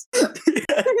sucks.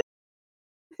 Yeah.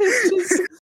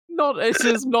 It's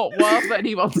just not worth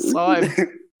anyone's time.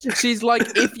 She's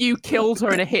like, if you killed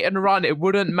her in a hit and run, it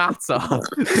wouldn't matter.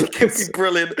 It'd be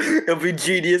brilliant. It'll be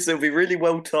genius. It'll be really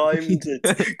well timed.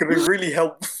 It's gonna be really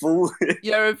helpful.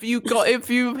 Yeah, if you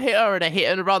hit her in a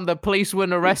hit and run, the police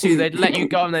wouldn't arrest you. They'd let you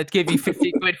go and they'd give you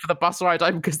 50 quid for the bus ride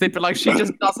home because they'd be like, she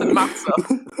just doesn't matter.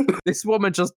 This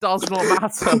woman just does not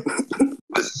matter.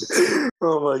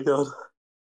 Oh my god.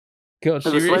 God,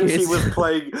 it was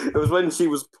when she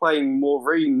was playing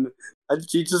Maureen, and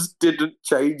she just didn't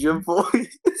change her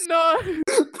voice. No,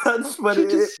 that's when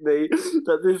it hit me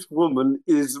that this woman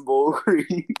is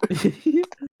Maureen.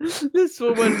 This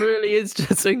woman really is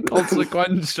just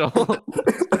inconsequential.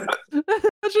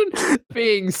 Imagine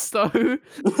being so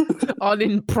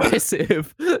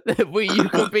unimpressive that you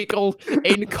could be called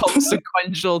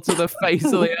inconsequential to the face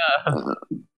of the earth.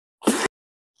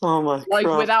 Oh my god.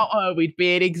 God. Without her, we'd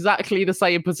be in exactly the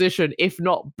same position, if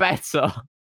not better.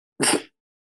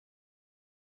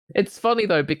 It's funny,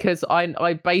 though, because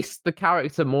I based the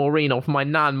character Maureen off my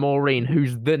nan, Maureen,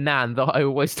 who's the nan that I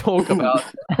always talk about.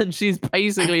 And she's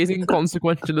basically as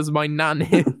inconsequential as my nan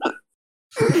is.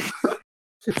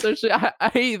 So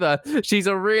either she's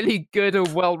a really good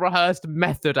and well-rehearsed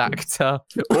method actor,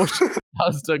 or she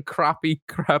has a crappy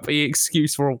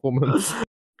excuse for a woman.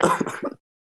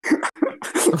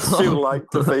 She'd like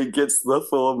to think it's the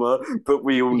former, but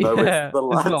we all know it's the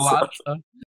latter.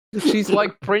 She's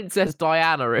like Princess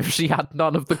Diana if she had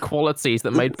none of the qualities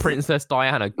that made Princess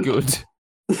Diana good.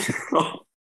 That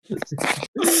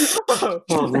was hard.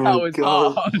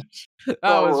 That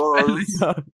was really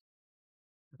hard.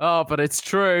 Oh, but it's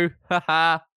true.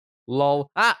 Haha.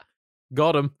 Lol. Ah!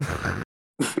 Got him. It's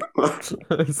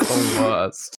the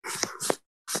worst.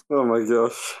 Oh my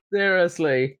gosh.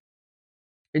 Seriously.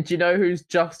 And do you know who's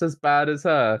just as bad as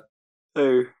her?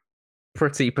 Who?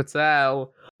 Priti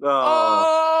Patel.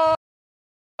 Oh.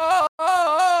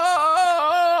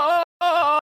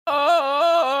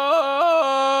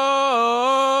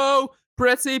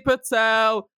 Priti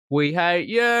Patel, we hate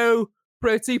you.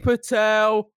 Priti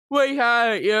Patel, we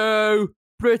hate you.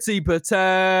 Priti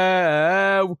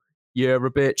Patel, you're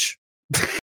a bitch.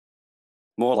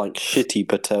 More like Shitty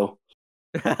Patel.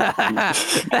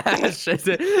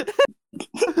 Shitty.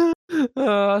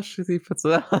 Shitty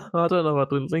Patel. I don't know what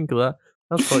to think of that.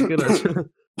 That's quite good, actually.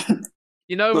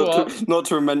 You know what? Not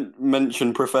to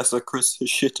mention Professor Chris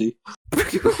Shitty.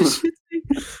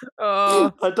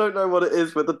 I don't know what it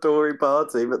is with the Tory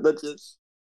party, but they're just...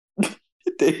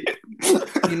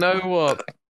 You know what?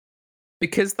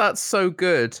 Because that's so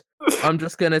good, I'm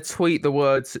just going to tweet the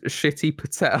words Shitty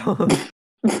Patel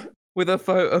with a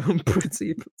photo of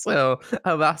Priti Patel,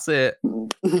 and that's it.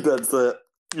 That's it.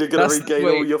 You're going to regain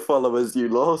all your followers you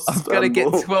lost. I'm going to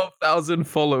get 12,000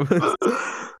 followers.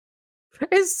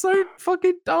 It's so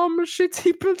fucking dumb,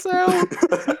 Shitty Patel.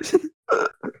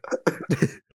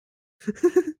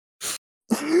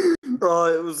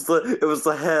 Oh, it was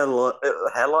the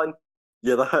hairline.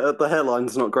 Yeah, the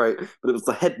hairline's not great, but it was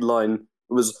the headline.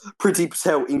 It was Priti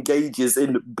Patel engages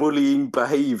in bullying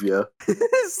behaviour.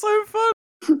 It's so fun.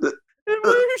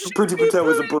 Priti Patel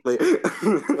is a bully.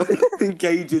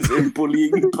 Engages in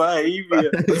bullying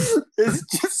behaviour. It's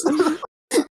just...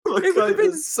 It would have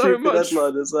been so much.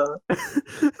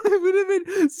 It would have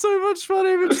been so much fun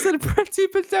if it just said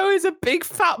Priti Patel is a big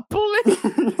fat bully.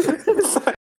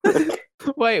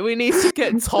 Wait, we need to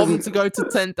get Tom to go to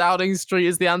 10 Downing Street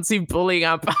as the anti-bullying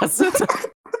ambassador.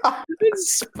 And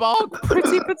spark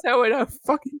Priti Patel in her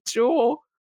fucking jaw.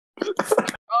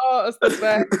 Oh, that's the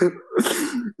best.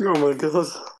 Oh my god.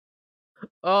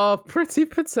 Oh, Priti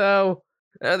Patel.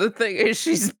 And the thing is,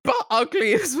 she's butt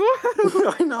ugly as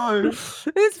well. I know.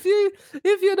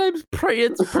 If your name's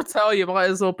Priya Patel, you might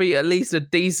as well be at least a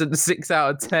decent 6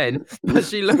 out of 10. But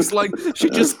she looks like she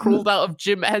just crawled out of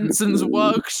Jim Henson's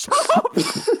workshop.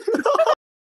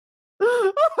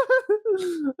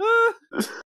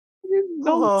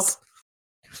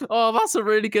 Oh, that's a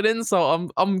really good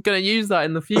insult. I'm gonna use that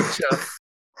in the future.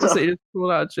 Just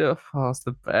crawled out of Jim. Oh, that's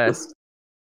the best.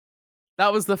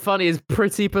 That was the funniest.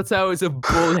 Priti Patel is a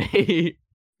bully.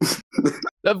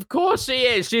 Of course she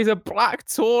is. She's a black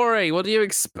Tory. What do you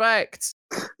expect?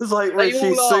 It's like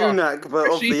Rishi Sunak,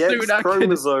 but of the X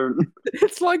chromosome.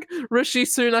 It's like Rishi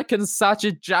Sunak and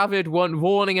Sajid Javid weren't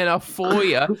warning enough for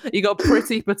you. You got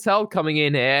Priti Patel coming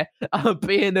in here,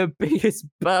 being the biggest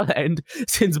bellend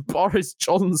since Boris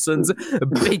Johnson's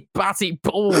big batty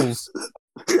balls.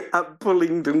 At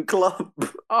Bullingdon Club.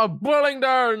 Oh,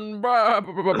 Bullingdon!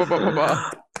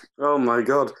 Oh my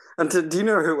god. And do you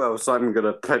know who else I'm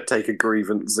going to take a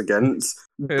grievance against?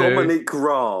 Who? Dominic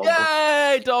Raab.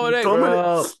 Yay, Dominic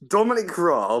Raab. Dominic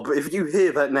Raab, if you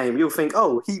hear that name, you'll think,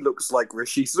 oh, he looks like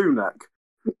Rishi Sunak.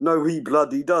 No, he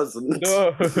bloody doesn't.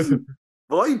 No.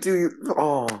 Why do you...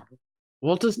 Oh.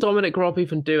 What does Dominic Raab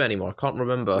even do anymore? I can't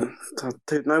remember.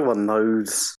 Dude, no one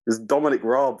knows. It's Dominic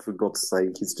Raab, for God's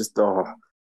sake. He's just... Oh.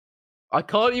 I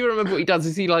can't even remember what he does.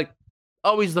 Is he like...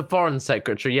 Oh, he's the foreign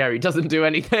secretary. Yeah, he doesn't do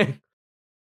anything.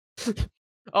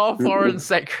 Our foreign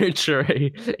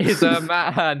secretary is a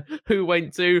man who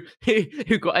who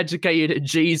got educated at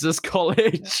Jesus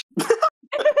College. He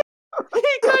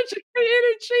got educated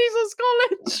at Jesus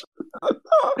College.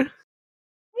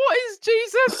 What is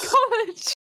Jesus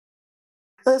College?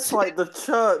 That's like the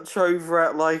church over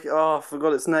at I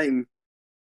forgot its name.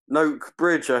 Noak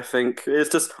Bridge, I think. It's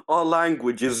just our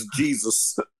language is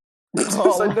Jesus.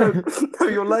 Oh. So no,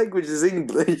 your language is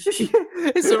English.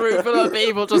 It's a room full of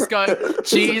people just going,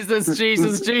 Jesus,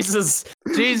 Jesus, Jesus,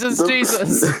 Jesus,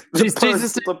 Jesus.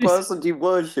 The person you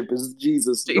worship is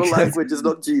Jesus. Your language is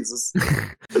not Jesus.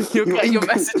 Your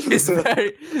message is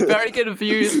very, very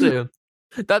confused.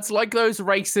 That's like those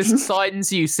racist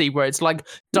signs you see where it's like,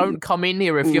 don't come in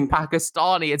here if you're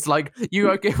Pakistani. It's like,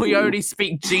 we only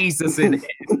speak Jesus in here.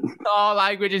 Our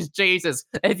language is Jesus.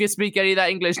 If you speak any of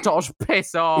that English, Tosh,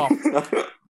 piss off.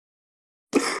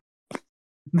 You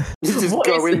just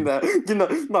go in there.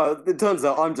 No, it turns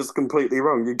out I'm just completely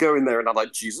wrong. You go in there and I'm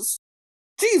like, Jesus.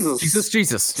 We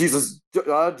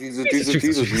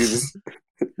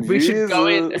should go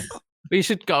in. We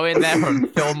should go in there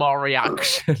and film our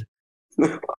reaction.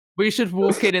 We should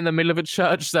walk in the middle of a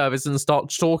church service and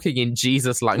start talking in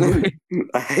Jesus language.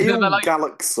 Hail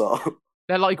Galaxa.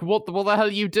 They're like, what the hell are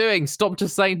you doing? Stop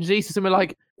just saying Jesus. And we're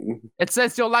like, it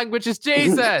says your language is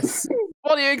Jesus.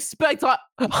 What do you expect? I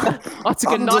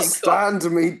took a night class. Understand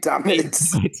me, damn it.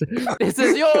 This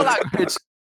is your language.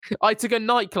 I took a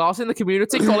night class in the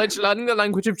community college learning the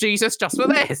language of Jesus just for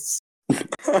this.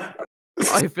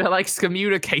 I feel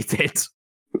excommunicated.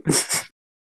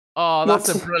 Oh, that's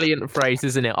a brilliant phrase,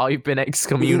 isn't it? I've been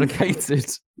excommunicated.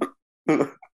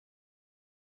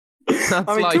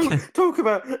 Talk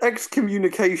about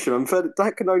excommunication. I'm fair,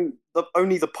 that can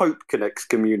only the Pope can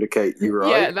excommunicate you, right?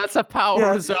 Yeah, that's a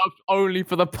power reserved only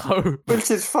for the Pope.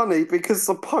 Which is funny because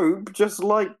the Pope just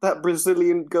liked that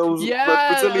Brazilian model's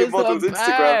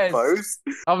Instagram post.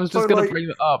 I was just going to bring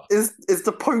it up. Is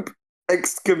the Pope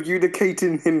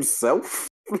excommunicating himself?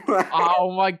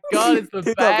 Oh my god, it's the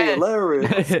best. That'd be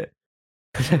hilarious.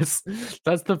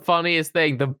 That's the funniest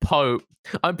thing. The Pope.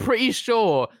 I'm pretty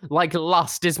sure,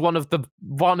 lust is one of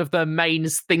the main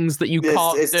things that you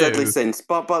can't do. It's deadly sins.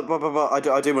 But I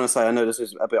do want to say, I know this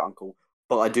is a bit uncool,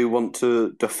 but I do want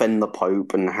to defend the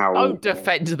Pope and how. Don't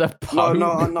defend the Pope.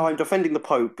 No, I'm defending the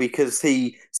Pope because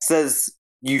he says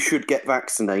you should get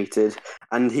vaccinated,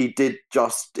 and he did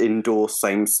just endorse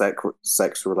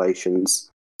same-sex relations.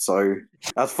 So,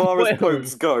 as far as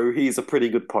popes go, he's a pretty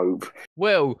good pope.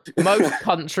 Will, most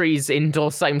countries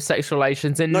endorse same-sex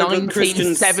relations in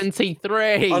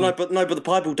 1973. Oh, no, but the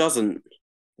Bible doesn't.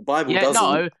 The Bible doesn't.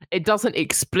 No, it doesn't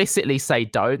explicitly say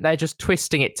don't. They're just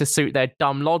twisting it to suit their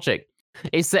dumb logic.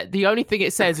 It's that the only thing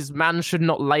it says is man should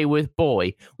not lay with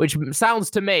boy, which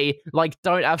sounds to me like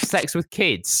don't have sex with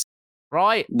kids,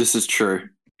 right? This is true.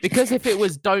 Because if it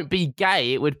was don't be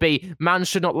gay, it would be man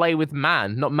should not lay with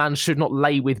man, not man should not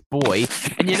lay with boy.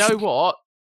 And you know what?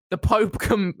 The Pope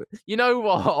can... You know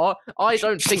what? I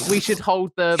don't think we should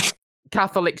hold the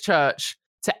Catholic Church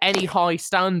to any high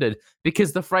standard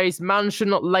because the phrase man should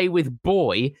not lay with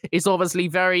boy is obviously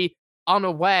very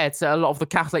unaware to a lot of the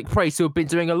Catholic priests who have been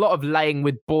doing a lot of laying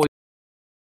with boys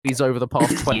over the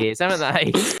past 20 years, haven't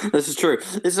they? This is true.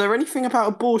 Is there anything about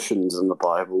abortions in the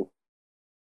Bible?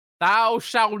 Thou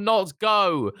shalt not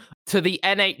go to the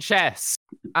NHS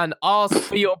and ask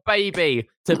for your baby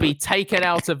to be taken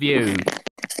out of you.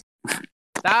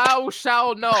 Thou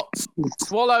shalt not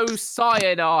swallow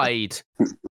cyanide.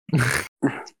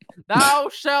 Thou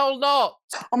shalt not.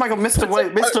 Oh my god, Mr.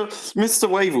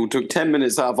 Wavell took 10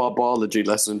 minutes out of our biology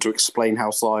lesson to explain how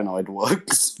cyanide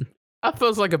works. That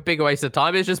feels like a big waste of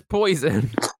time. It's just poison.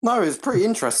 No, it's pretty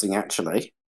interesting,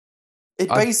 actually.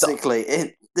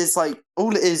 It's like,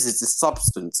 all it is a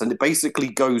substance, and it basically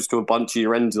goes to a bunch of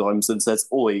your enzymes and says,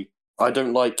 oi, I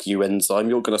don't like you, enzyme,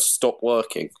 you're going to stop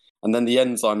working. And then the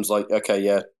enzyme's like, okay,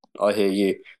 yeah, I hear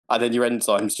you. And then your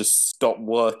enzymes just stop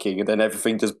working, and then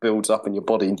everything just builds up in your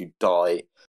body and you die.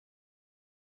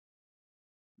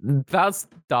 That's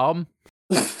dumb.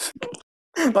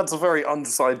 That's a very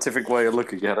unscientific way of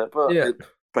looking at it, but yeah.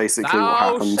 Basically what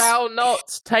happens. Thou shalt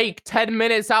not take 10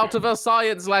 minutes out of a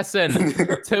science lesson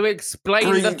to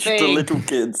explain the thing. To little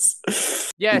kids.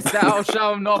 Yes, thou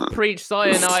shalt not preach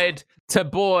cyanide to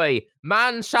boy.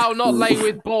 Man shall not lay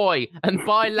with boy. And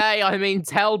by lay, I mean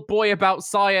tell boy about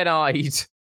cyanide.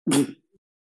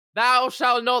 Thou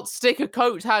shalt not stick a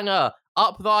coat hanger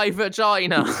up thy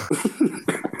vagina.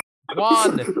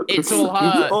 1, it all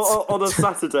hurts. On a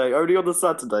Saturday, only on a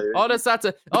Saturday. On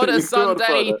a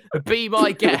Sunday, be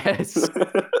my guest.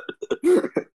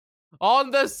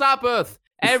 On the Sabbath,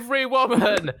 every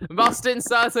woman must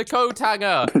insert a coat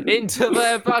hanger into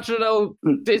their vaginal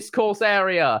discourse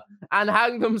area and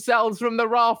hang themselves from the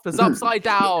rafters upside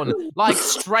down like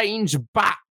strange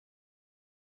bats.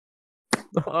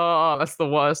 Oh, that's the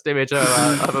worst image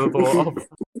I've ever thought of.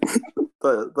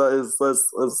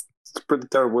 That's a pretty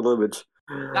terrible image.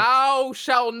 Thou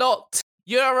shalt not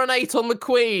urinate on the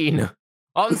Queen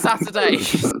on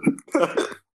Saturdays.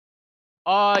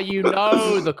 You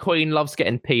know the Queen loves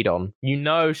getting peed on. You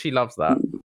know she loves that.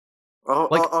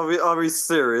 Are we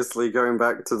seriously going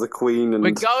back to the Queen and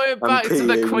we're going back to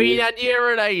the Queen and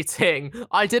urinating?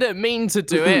 I didn't mean to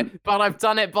do it, but I've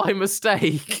done it by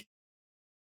mistake.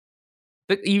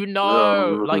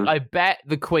 I bet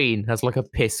the Queen has like a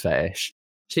piss fetish.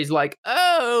 She's like,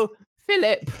 oh,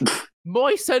 Philip,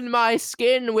 moisten my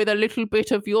skin with a little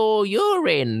bit of your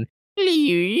urine,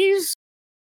 please.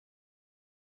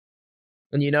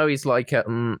 And he's like,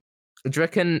 do you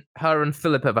reckon her and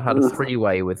Philip ever had a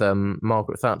three-way with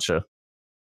Margaret Thatcher?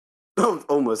 Oh,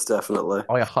 almost definitely.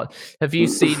 Have you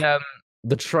seen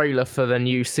the trailer for the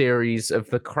new series of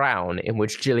The Crown in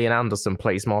which Gillian Anderson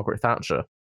plays Margaret Thatcher?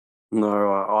 No,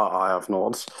 I have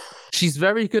not. She's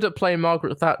very good at playing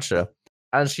Margaret Thatcher.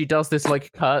 And she does this like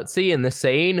curtsy in the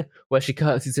scene where she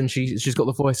curtsies and she's got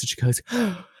the voice and she goes,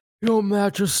 Your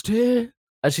Majesty.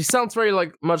 And she sounds very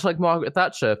much like Margaret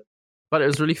Thatcher. But it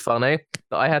was really funny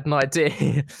that I had an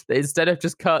idea that instead of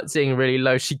just curtsying really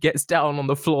low, she gets down on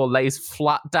the floor, lays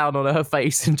flat down on her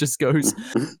face and just goes,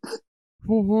 I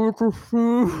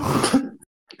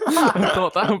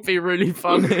thought that would be really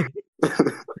funny.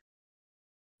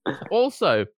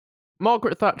 Also,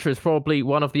 Margaret Thatcher is probably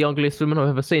one of the ugliest women I've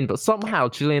ever seen, but somehow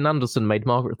Gillian Anderson made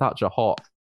Margaret Thatcher hot.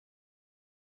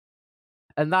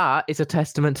 And that is a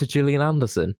testament to Gillian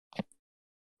Anderson.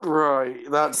 Right,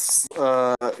 that's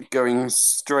going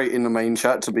straight in the main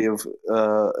chat to be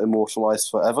immortalised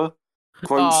forever.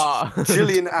 Quote,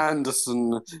 Gillian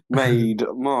Anderson made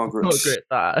Margaret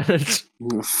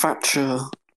Thatcher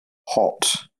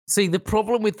hot. See, the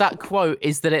problem with that quote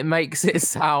is that it makes it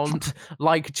sound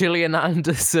like Gillian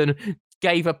Anderson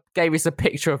gave us a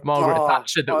picture of Margaret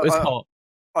Thatcher that was hot.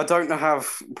 I don't have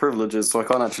privileges, so I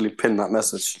can't actually pin that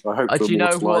message. I hope to you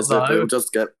know what, it, but it'll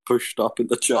just get pushed up in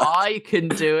the chat. I can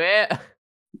do it.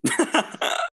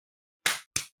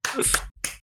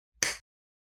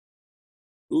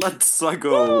 Let's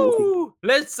go. Woo!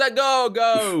 Let's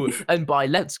go. And by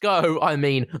let's go, I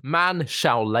mean man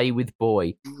shall lay with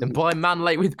boy. And by man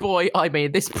lay with boy, I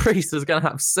mean this priest is going to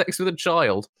have sex with a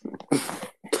child.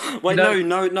 Wait,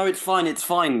 no, it's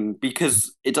fine.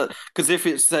 Because if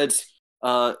it said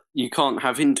you can't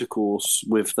have intercourse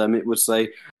with them, it would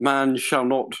say man shall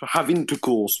not have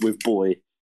intercourse with boy.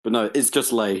 But no, it's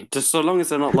just lay. Just so long as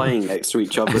they're not laying next to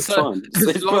each other, it's fine.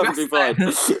 It's perfectly fine.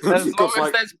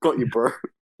 Got you, bro.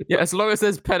 Yeah, as long as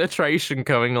there's penetration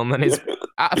going on, then it's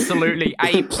absolutely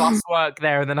A+ work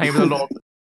there in the name of the Lord.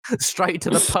 Straight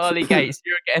to the pearly gates,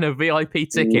 you're getting a VIP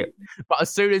ticket. But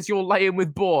as soon as you're laying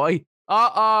with boy,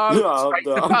 straight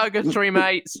to purgatory,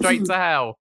 mate. Straight to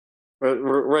hell.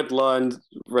 Red lions,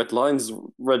 red lions,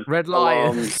 red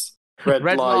lions,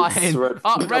 red lights,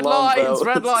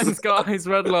 red lines, guys,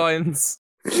 red lines.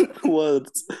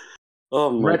 Words. Oh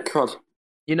my god.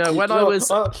 You know when I was.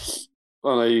 Oh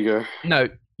no, you go. No,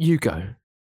 you go.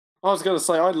 I was going to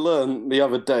say, I learned the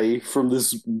other day from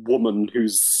this woman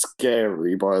who's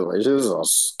scary, by the way. She's a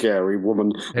scary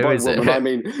woman. Who is woman, it? I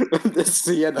mean,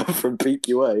 Sienna from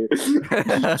PQA.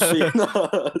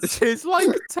 She's like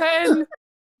 10.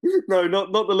 No,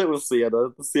 not the little Sienna.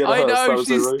 I know,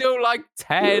 she's still like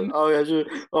 10. Oh, yeah.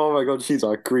 Oh, my God, she's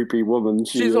a creepy woman.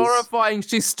 She's horrifying.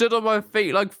 She stood on my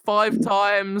feet like 5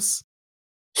 times.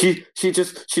 She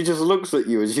just looks at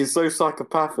you and she's so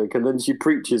psychopathic, and then she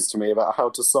preaches to me about how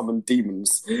to summon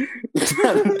demons.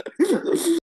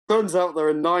 Turns out there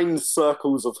are 9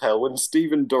 circles of hell, and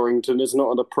Stephen Dorrington is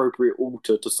not an appropriate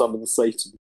altar to summon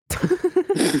Satan.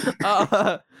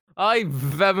 I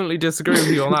vehemently disagree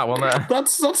with you on that one there.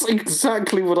 That's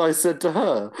exactly what I said to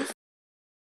her.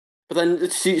 But then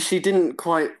she didn't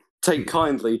quite take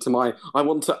kindly to my, I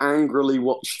want to angrily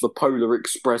watch the Polar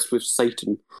Express with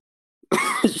Satan.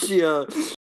 She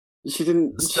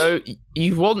didn't. So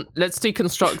you want? Let's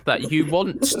deconstruct that. You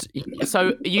want? So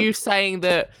are you saying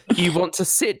that you want to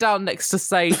sit down next to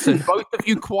Satan, both of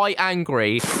you quite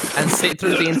angry, and sit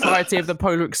through the entirety of the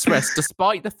Polar Express,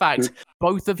 despite the fact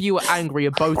both of you are angry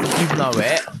and both of you know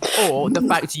it, or the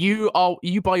fact you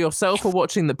by yourself are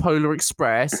watching the Polar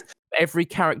Express? Every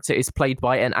character is played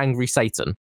by an angry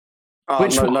Satan. Oh,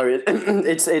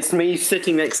 it's me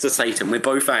sitting next to Satan. We're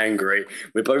both angry.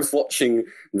 We're both watching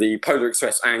the Polar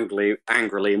Express angrily,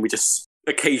 and we just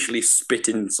occasionally spit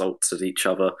insults at each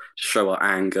other to show our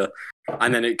anger,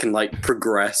 and then it can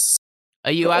progress.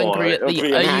 Are you angry at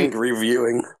the? Angry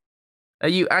viewing. Are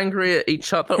you angry at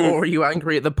each other, or are you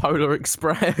angry at the Polar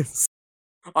Express?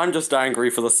 I'm just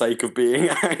angry for the sake of being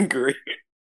angry.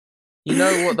 You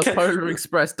know what? The Polar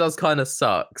Express does kind of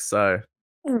suck, so.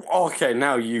 Okay,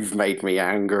 now you've made me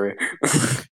angry.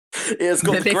 It's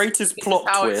got the greatest plot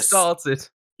twist. How it started.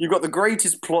 You've got the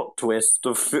greatest plot twist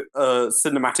of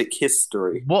cinematic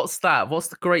history. What's that? What's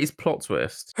the greatest plot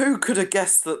twist? Who could have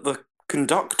guessed that the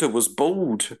conductor was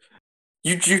bald?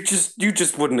 You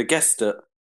just wouldn't have guessed it.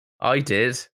 I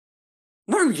did.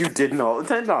 No, you did not.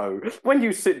 No. When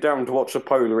you sit down to watch a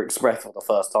Polar Express for the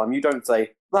first time, you don't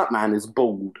say, that man is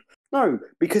bald. No,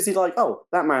 because he's like, oh,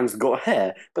 that man's got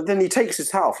hair. But then he takes his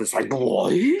hat off and it's like,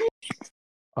 what?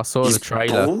 I saw the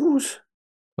trailer. Bald?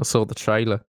 I saw the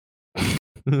trailer.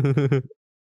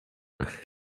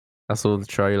 I saw the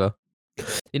trailer.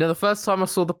 You know, the first time I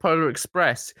saw the Polar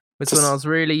Express was when I was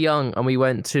really young, and we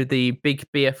went to the big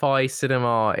BFI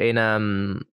cinema in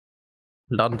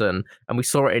London, and we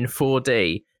saw it in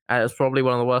 4D, and it was probably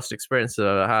one of the worst experiences I've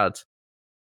ever had.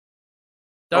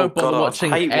 Don't bother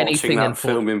watching anything in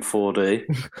film in 4D.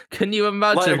 Can you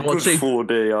imagine watching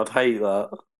 4D? I'd hate that.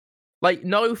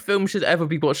 No film should ever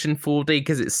be watched in 4D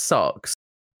because it sucks.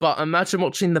 But imagine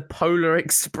watching the Polar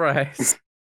Express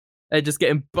and just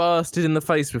getting bursted in the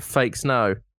face with fake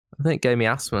snow. I think it gave me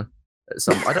asthma.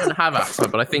 I don't have asthma,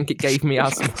 but I think it gave me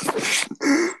asthma.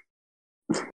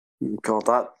 God,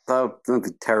 that'd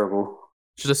be terrible.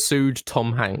 Should have sued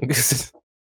Tom Hanks.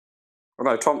 Oh,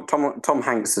 no, Tom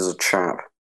Hanks is a chap.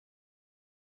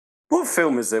 What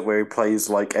film is it where he plays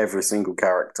every single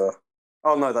character?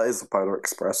 Oh no, that is the Polar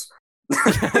Express.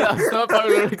 That's not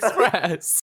Polar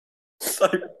Express. So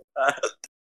bad.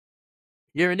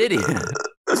 You're an idiot.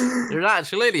 You're an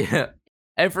actual idiot.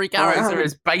 Every character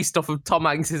is based off of Tom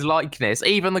Hanks' likeness,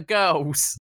 even the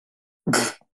girls.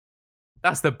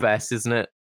 That's the best, isn't it?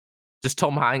 Just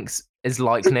Tom Hanks'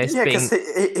 likeness. Yeah, because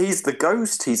he's the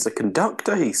ghost, he's the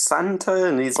conductor, he's Santa,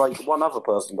 and he's one other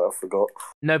person that I forgot.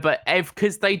 No, but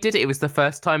because they did it, it was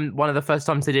one of the first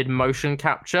times they did motion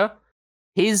capture.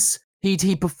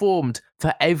 He performed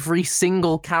for every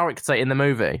single character in the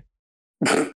movie.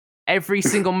 Every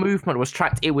single movement was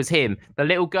tracked. It was him. The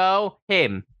little girl,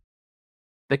 him.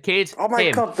 The kid, oh my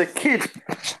God, the kid.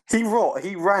 He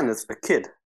ran as the kid.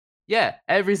 Yeah,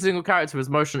 every single character was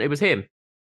motion. It was him.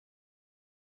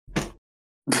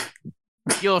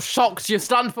 You're shocked. You're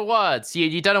stunned for words.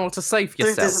 You don't know what to say for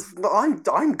yourself. I'm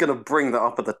going to bring that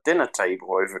up at the dinner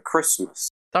table over Christmas.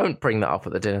 Don't bring that up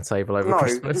at the dinner table over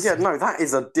Christmas. Yeah, no, that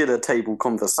is a dinner table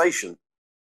conversation.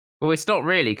 Well, it's not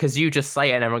really, because you just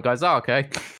say it and everyone goes, oh, okay.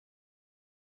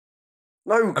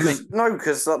 No,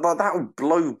 because that would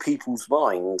blow people's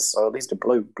minds. Or at least it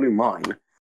blew mine.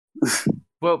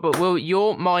 Well,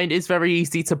 your mind is very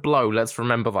easy to blow. Let's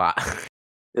remember that.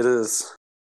 It is.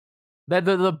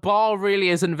 The bar really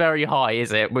isn't very high,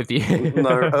 is it, with you?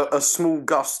 No, a small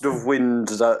gust of wind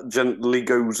that gently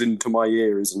goes into my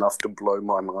ear is enough to blow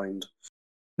my mind.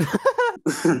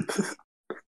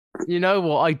 You know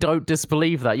what? I don't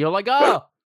disbelieve that. You're like,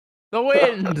 the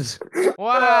wind!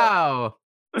 Wow!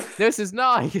 This is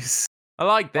nice. I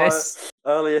like this.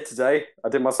 Earlier today, I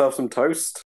did myself some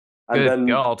toast. And Good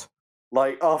God.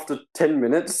 like after 10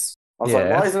 minutes. I was like,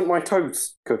 why isn't my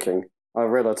toast cooking? I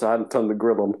realised I hadn't turned the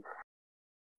grill on.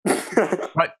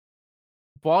 Right.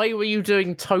 Why were you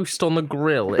doing toast on the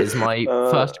grill is my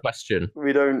first question.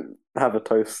 We don't have a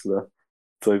toaster,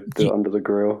 so do it under the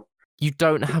grill. You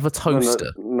don't have a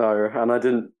toaster? No, and I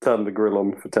didn't turn the grill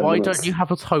on for 10 minutes. Why don't you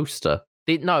have a toster?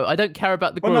 No, I don't care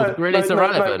about the grill. The grill is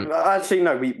irrelevant. Actually,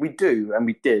 no, we do, and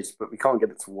we did, but we can't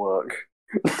get it to work.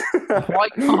 Why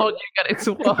can't you get it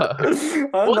to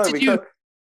work?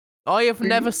 I have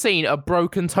never seen a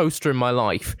broken toaster in my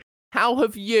life. How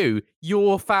have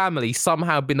your family,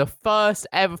 somehow been the first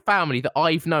ever family that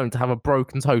I've known to have a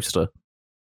broken toaster?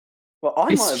 Well,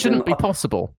 this shouldn't be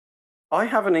possible. I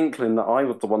have an inkling that I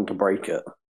was the one to break it.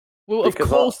 Well, of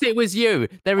course it was you.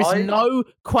 There is no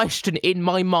question in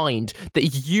my mind that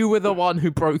you were the one who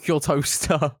broke your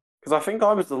toaster. Because I think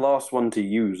I was the last one to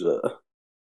use it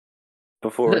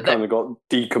before it kind of got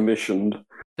decommissioned.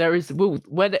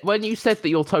 When you said that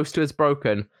your toaster is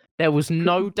broken, there was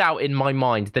no doubt in my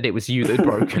mind that it was you that had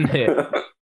broken it.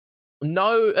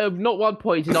 No, not one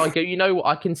point did I go, you know what,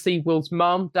 I can see Will's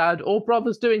mum, dad, or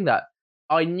brothers doing that.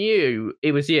 I knew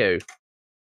it was you.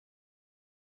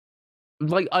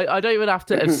 Like, I don't even have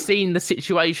to have seen the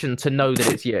situation to know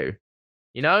that it's you.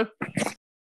 You know?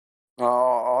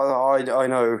 I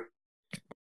know.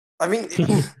 I mean,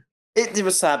 it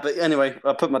was sad, but anyway,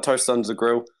 I put my toast under the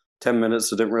grill. 10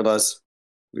 minutes, I didn't realise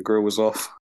the grill was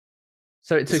off.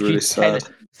 So it took you 10.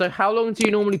 So how long do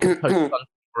you normally put toast under the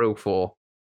grill for?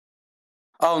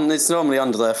 Oh, and it's normally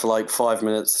under there for like 5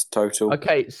 minutes total.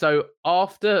 Okay, so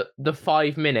after the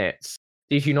 5 minutes,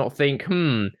 did you not think,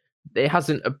 it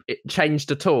hasn't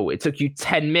changed at all? It took you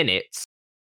 10 minutes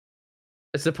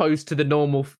as opposed to the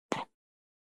normal.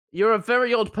 You're a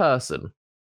very odd person.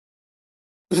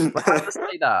 I have to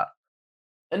say that.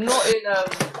 And not in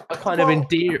a kind of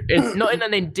not in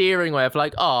an endearing way of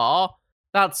like,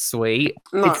 that's sweet.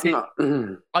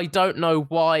 I don't know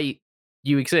why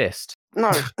you exist.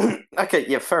 No. Okay,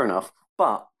 yeah, fair enough.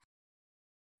 But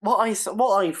what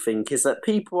I think is that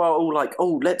people are all like,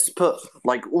 let's put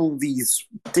like all these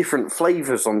different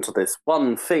flavours onto this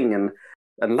one thing and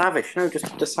lavish. No,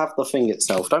 just have the thing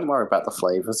itself. Don't worry about the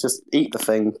flavours. Just eat the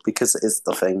thing because it is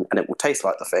the thing, and it will taste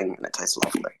like the thing, and it tastes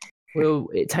lovely. Well,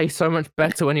 it tastes so much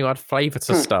better when you add flavour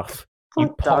to stuff.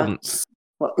 You ponce.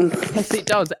 Yes, it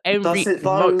does. Does it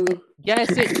though? Yes,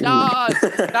 it does.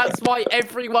 That's why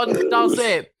everyone does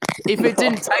it. If it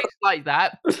didn't taste like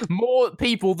that, more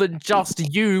people than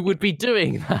just you would be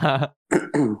doing that.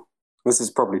 This is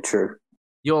probably true.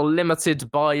 You're limited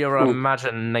by your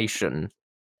imagination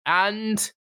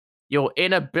and your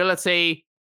inability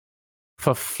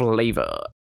for flavour.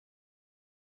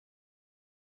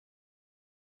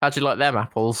 How'd you like them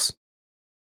apples?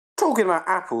 Talking about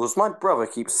apples, my brother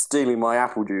keeps stealing my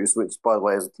apple juice, which, by the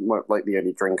way, is like the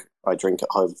only drink I drink at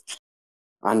home.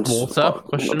 And water?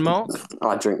 Question mark?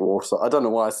 I drink water. I don't know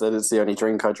why I said it's the only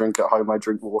drink I drink at home. I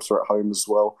drink water at home as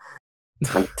well.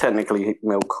 And technically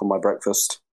milk on my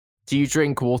breakfast. Do you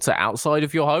drink water outside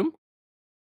of your home?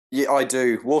 Yeah, I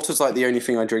do. Water's like the only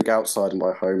thing I drink outside of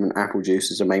my home, and apple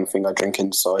juice is the main thing I drink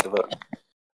inside of it.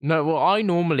 No, well,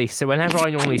 whenever I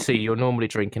normally see you, you're normally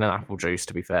drinking an apple juice,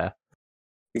 to be fair.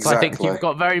 Exactly. So I think you've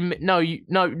got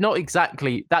no, not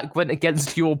exactly. That went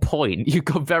against your point. You've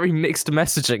got very mixed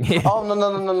messaging here. Oh,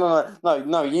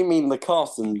 no, you mean the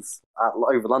Carsons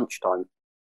over lunchtime.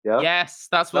 Yeah? Yes,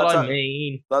 that's what I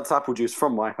mean. That's apple juice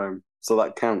from my home, so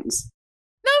that counts.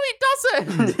 No, it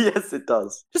doesn't. Yes, it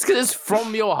does. Just because it's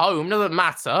from your home doesn't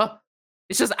matter.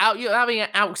 It's just you're having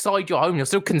it outside your home. You're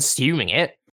still consuming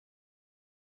it.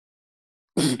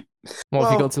 What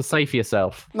have you got to say for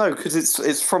yourself? No, because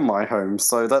it's from my home,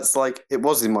 so that's like it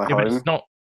was in my home. But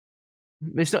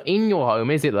it's not in your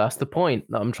home, is it? That's the point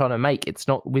that I'm trying to make. It's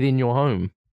not within your home.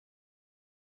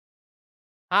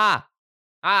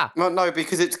 No,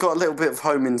 because it's got a little bit of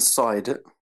home inside it.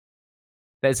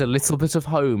 There's a little bit of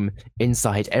home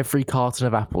inside every carton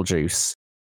of apple juice.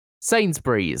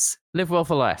 Sainsbury's, live well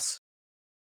for less.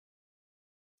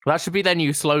 That should be their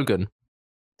new slogan.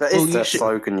 That is their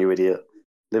slogan, you idiot.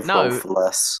 Live well for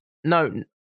less. No,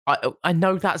 I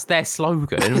know that's their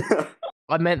slogan.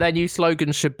 I meant their new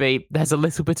slogan should be, there's a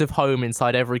little bit of home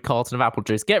inside every carton of apple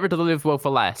juice. Get rid of the live well for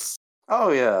less.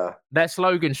 Oh, yeah. Their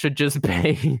slogan should just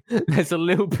be, there's a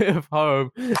little bit of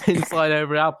home inside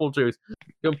every apple juice.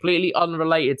 Completely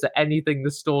unrelated to anything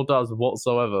the store does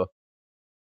whatsoever.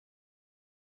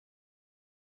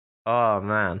 Oh,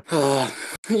 man.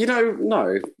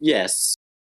 No. Yes.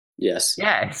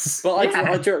 But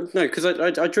I drink, no, because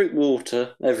I drink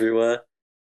water everywhere.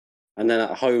 And then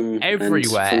at home.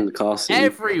 Everywhere? And from the castle.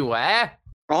 Everywhere?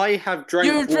 I have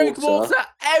drank water. You drink water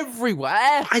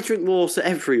everywhere. I drink water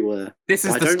everywhere. This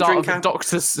is the start of a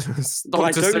Dr. Seuss novel.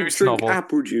 I don't drink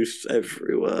apple juice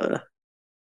everywhere.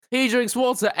 He drinks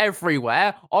water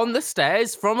everywhere, on the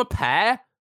stairs, from a pear.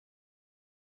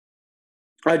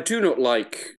 I do not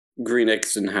like green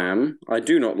eggs and ham. I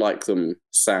do not like them,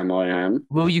 Sam, I am.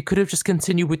 Well, you could have just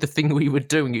continued with the thing we were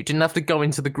doing. You didn't have to go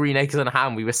into the green eggs and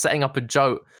ham. We were setting up a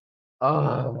joke.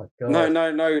 Oh my god.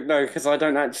 No, because I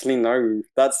don't actually know.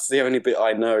 That's the only bit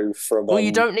I know from... Well,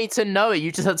 you don't need to know it.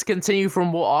 You just have to continue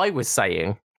from what I was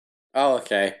saying. Oh,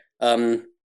 okay.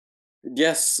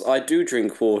 Yes, I do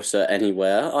drink water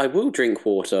anywhere. I will drink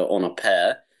water on a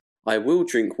pear. I will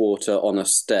drink water on a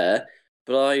stair.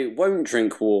 But I won't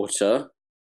drink water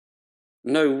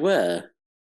nowhere.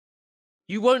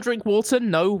 You won't drink water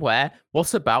nowhere?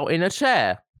 What about in a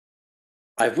chair?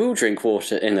 I will drink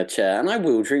water in a chair, and I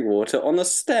will drink water on a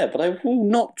stair, but I will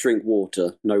not drink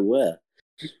water nowhere.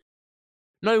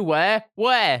 Nowhere?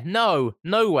 Where? No.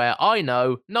 Nowhere. I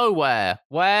know. Nowhere.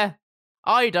 Where?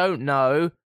 I don't know.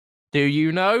 Do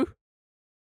you know?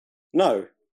 No.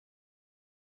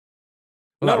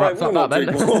 Well, no, I will not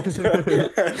drink water.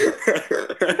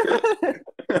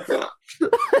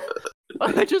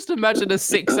 I just imagine a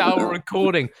 6-hour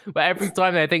recording where every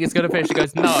time they think it's going to finish, it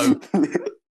goes, no.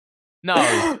 No.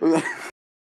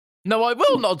 No, I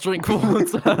will not drink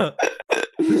water.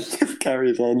 Just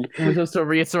carries on. Just to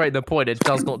reiterate the point, it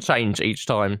does not change each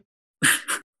time.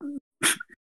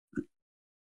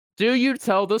 Do you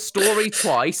tell the story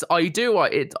twice? I do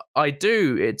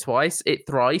it twice, it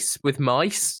thrice with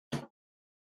mice.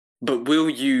 But will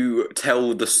you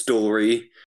tell the story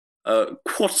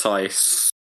quatice?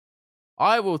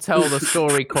 I will tell the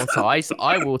story quatice.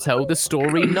 I will tell the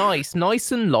story nice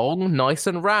and long, nice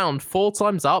and round, 4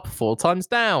 times up, 4 times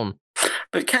down.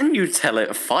 But can you tell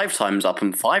it 5 times up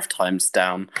and 5 times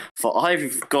down? For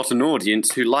I've got an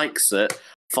audience who likes it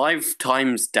 5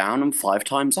 times down and 5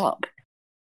 times up.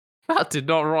 That did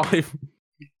not rhyme.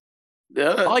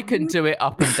 I can do it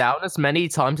up and down as many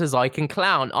times as I can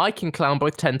clown. I can clown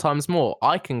both 10 times more.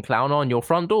 I can clown on your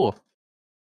front door.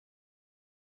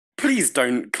 Please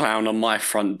don't clown on my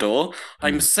front door.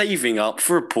 I'm saving up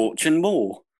for a porch and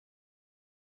more.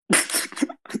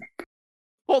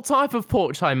 What type of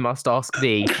porch, I must ask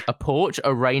thee? A porch,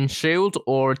 a rain shield,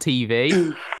 or a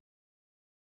TV?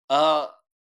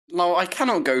 No, I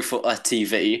cannot go for a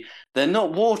TV. They're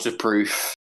not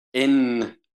waterproof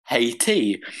in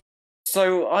Haiti.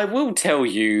 So I will tell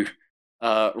you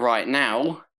right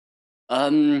now.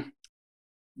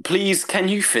 Please, can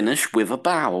you finish with a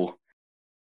bow?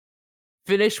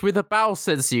 Finish with a bow,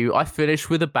 says you. I finish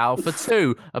with a bow for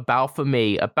 2. A bow for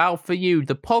me. A bow for you.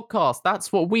 The podcast,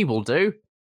 that's what we will do.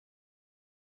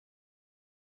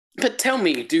 But tell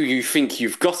me, do you think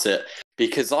you've got it?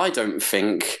 Because I don't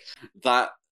think that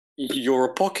you're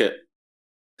a pocket.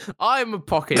 I'm a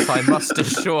pocket, I must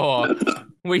assure.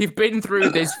 We've been through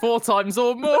this 4 times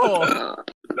or more.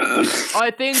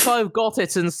 I think I've got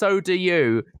it, and so do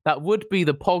you. That would be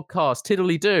the podcast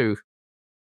tiddly-do.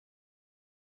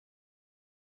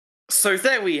 So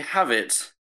there we have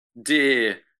it,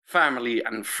 dear family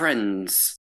and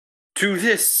friends. To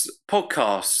this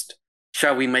podcast,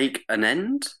 shall we make an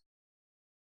end?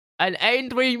 An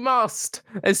end we must,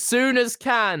 as soon as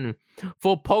can,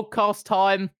 for podcast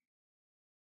time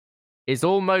is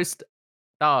almost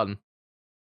done.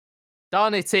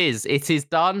 Done it is. It is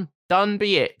done. Done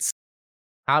be it.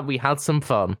 And we had some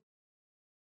fun.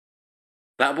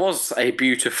 That was a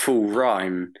beautiful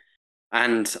rhyme.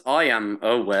 And I am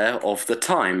aware of the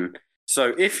time.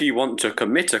 So if you want to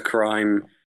commit a crime,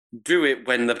 do it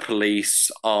when the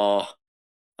police are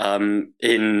in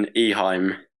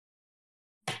Eheim.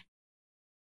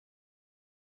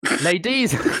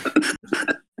 Ladies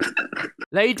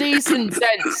and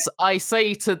gents, I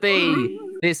say to thee,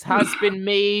 this has been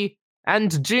me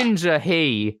and Ginger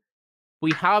he.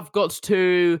 We have got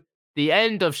to the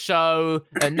end of show,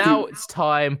 and now it's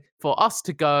time for us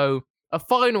to go. A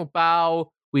final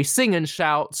bow, we sing and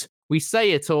shout, we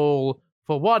say it all,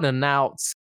 for one and out.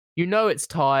 You know it's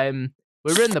time,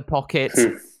 we're in the pocket.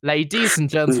 Ladies and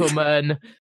gentlemen,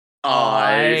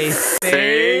 I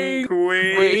think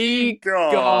we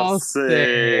got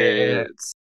it.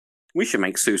 We should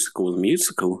make Seussical the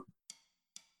musical.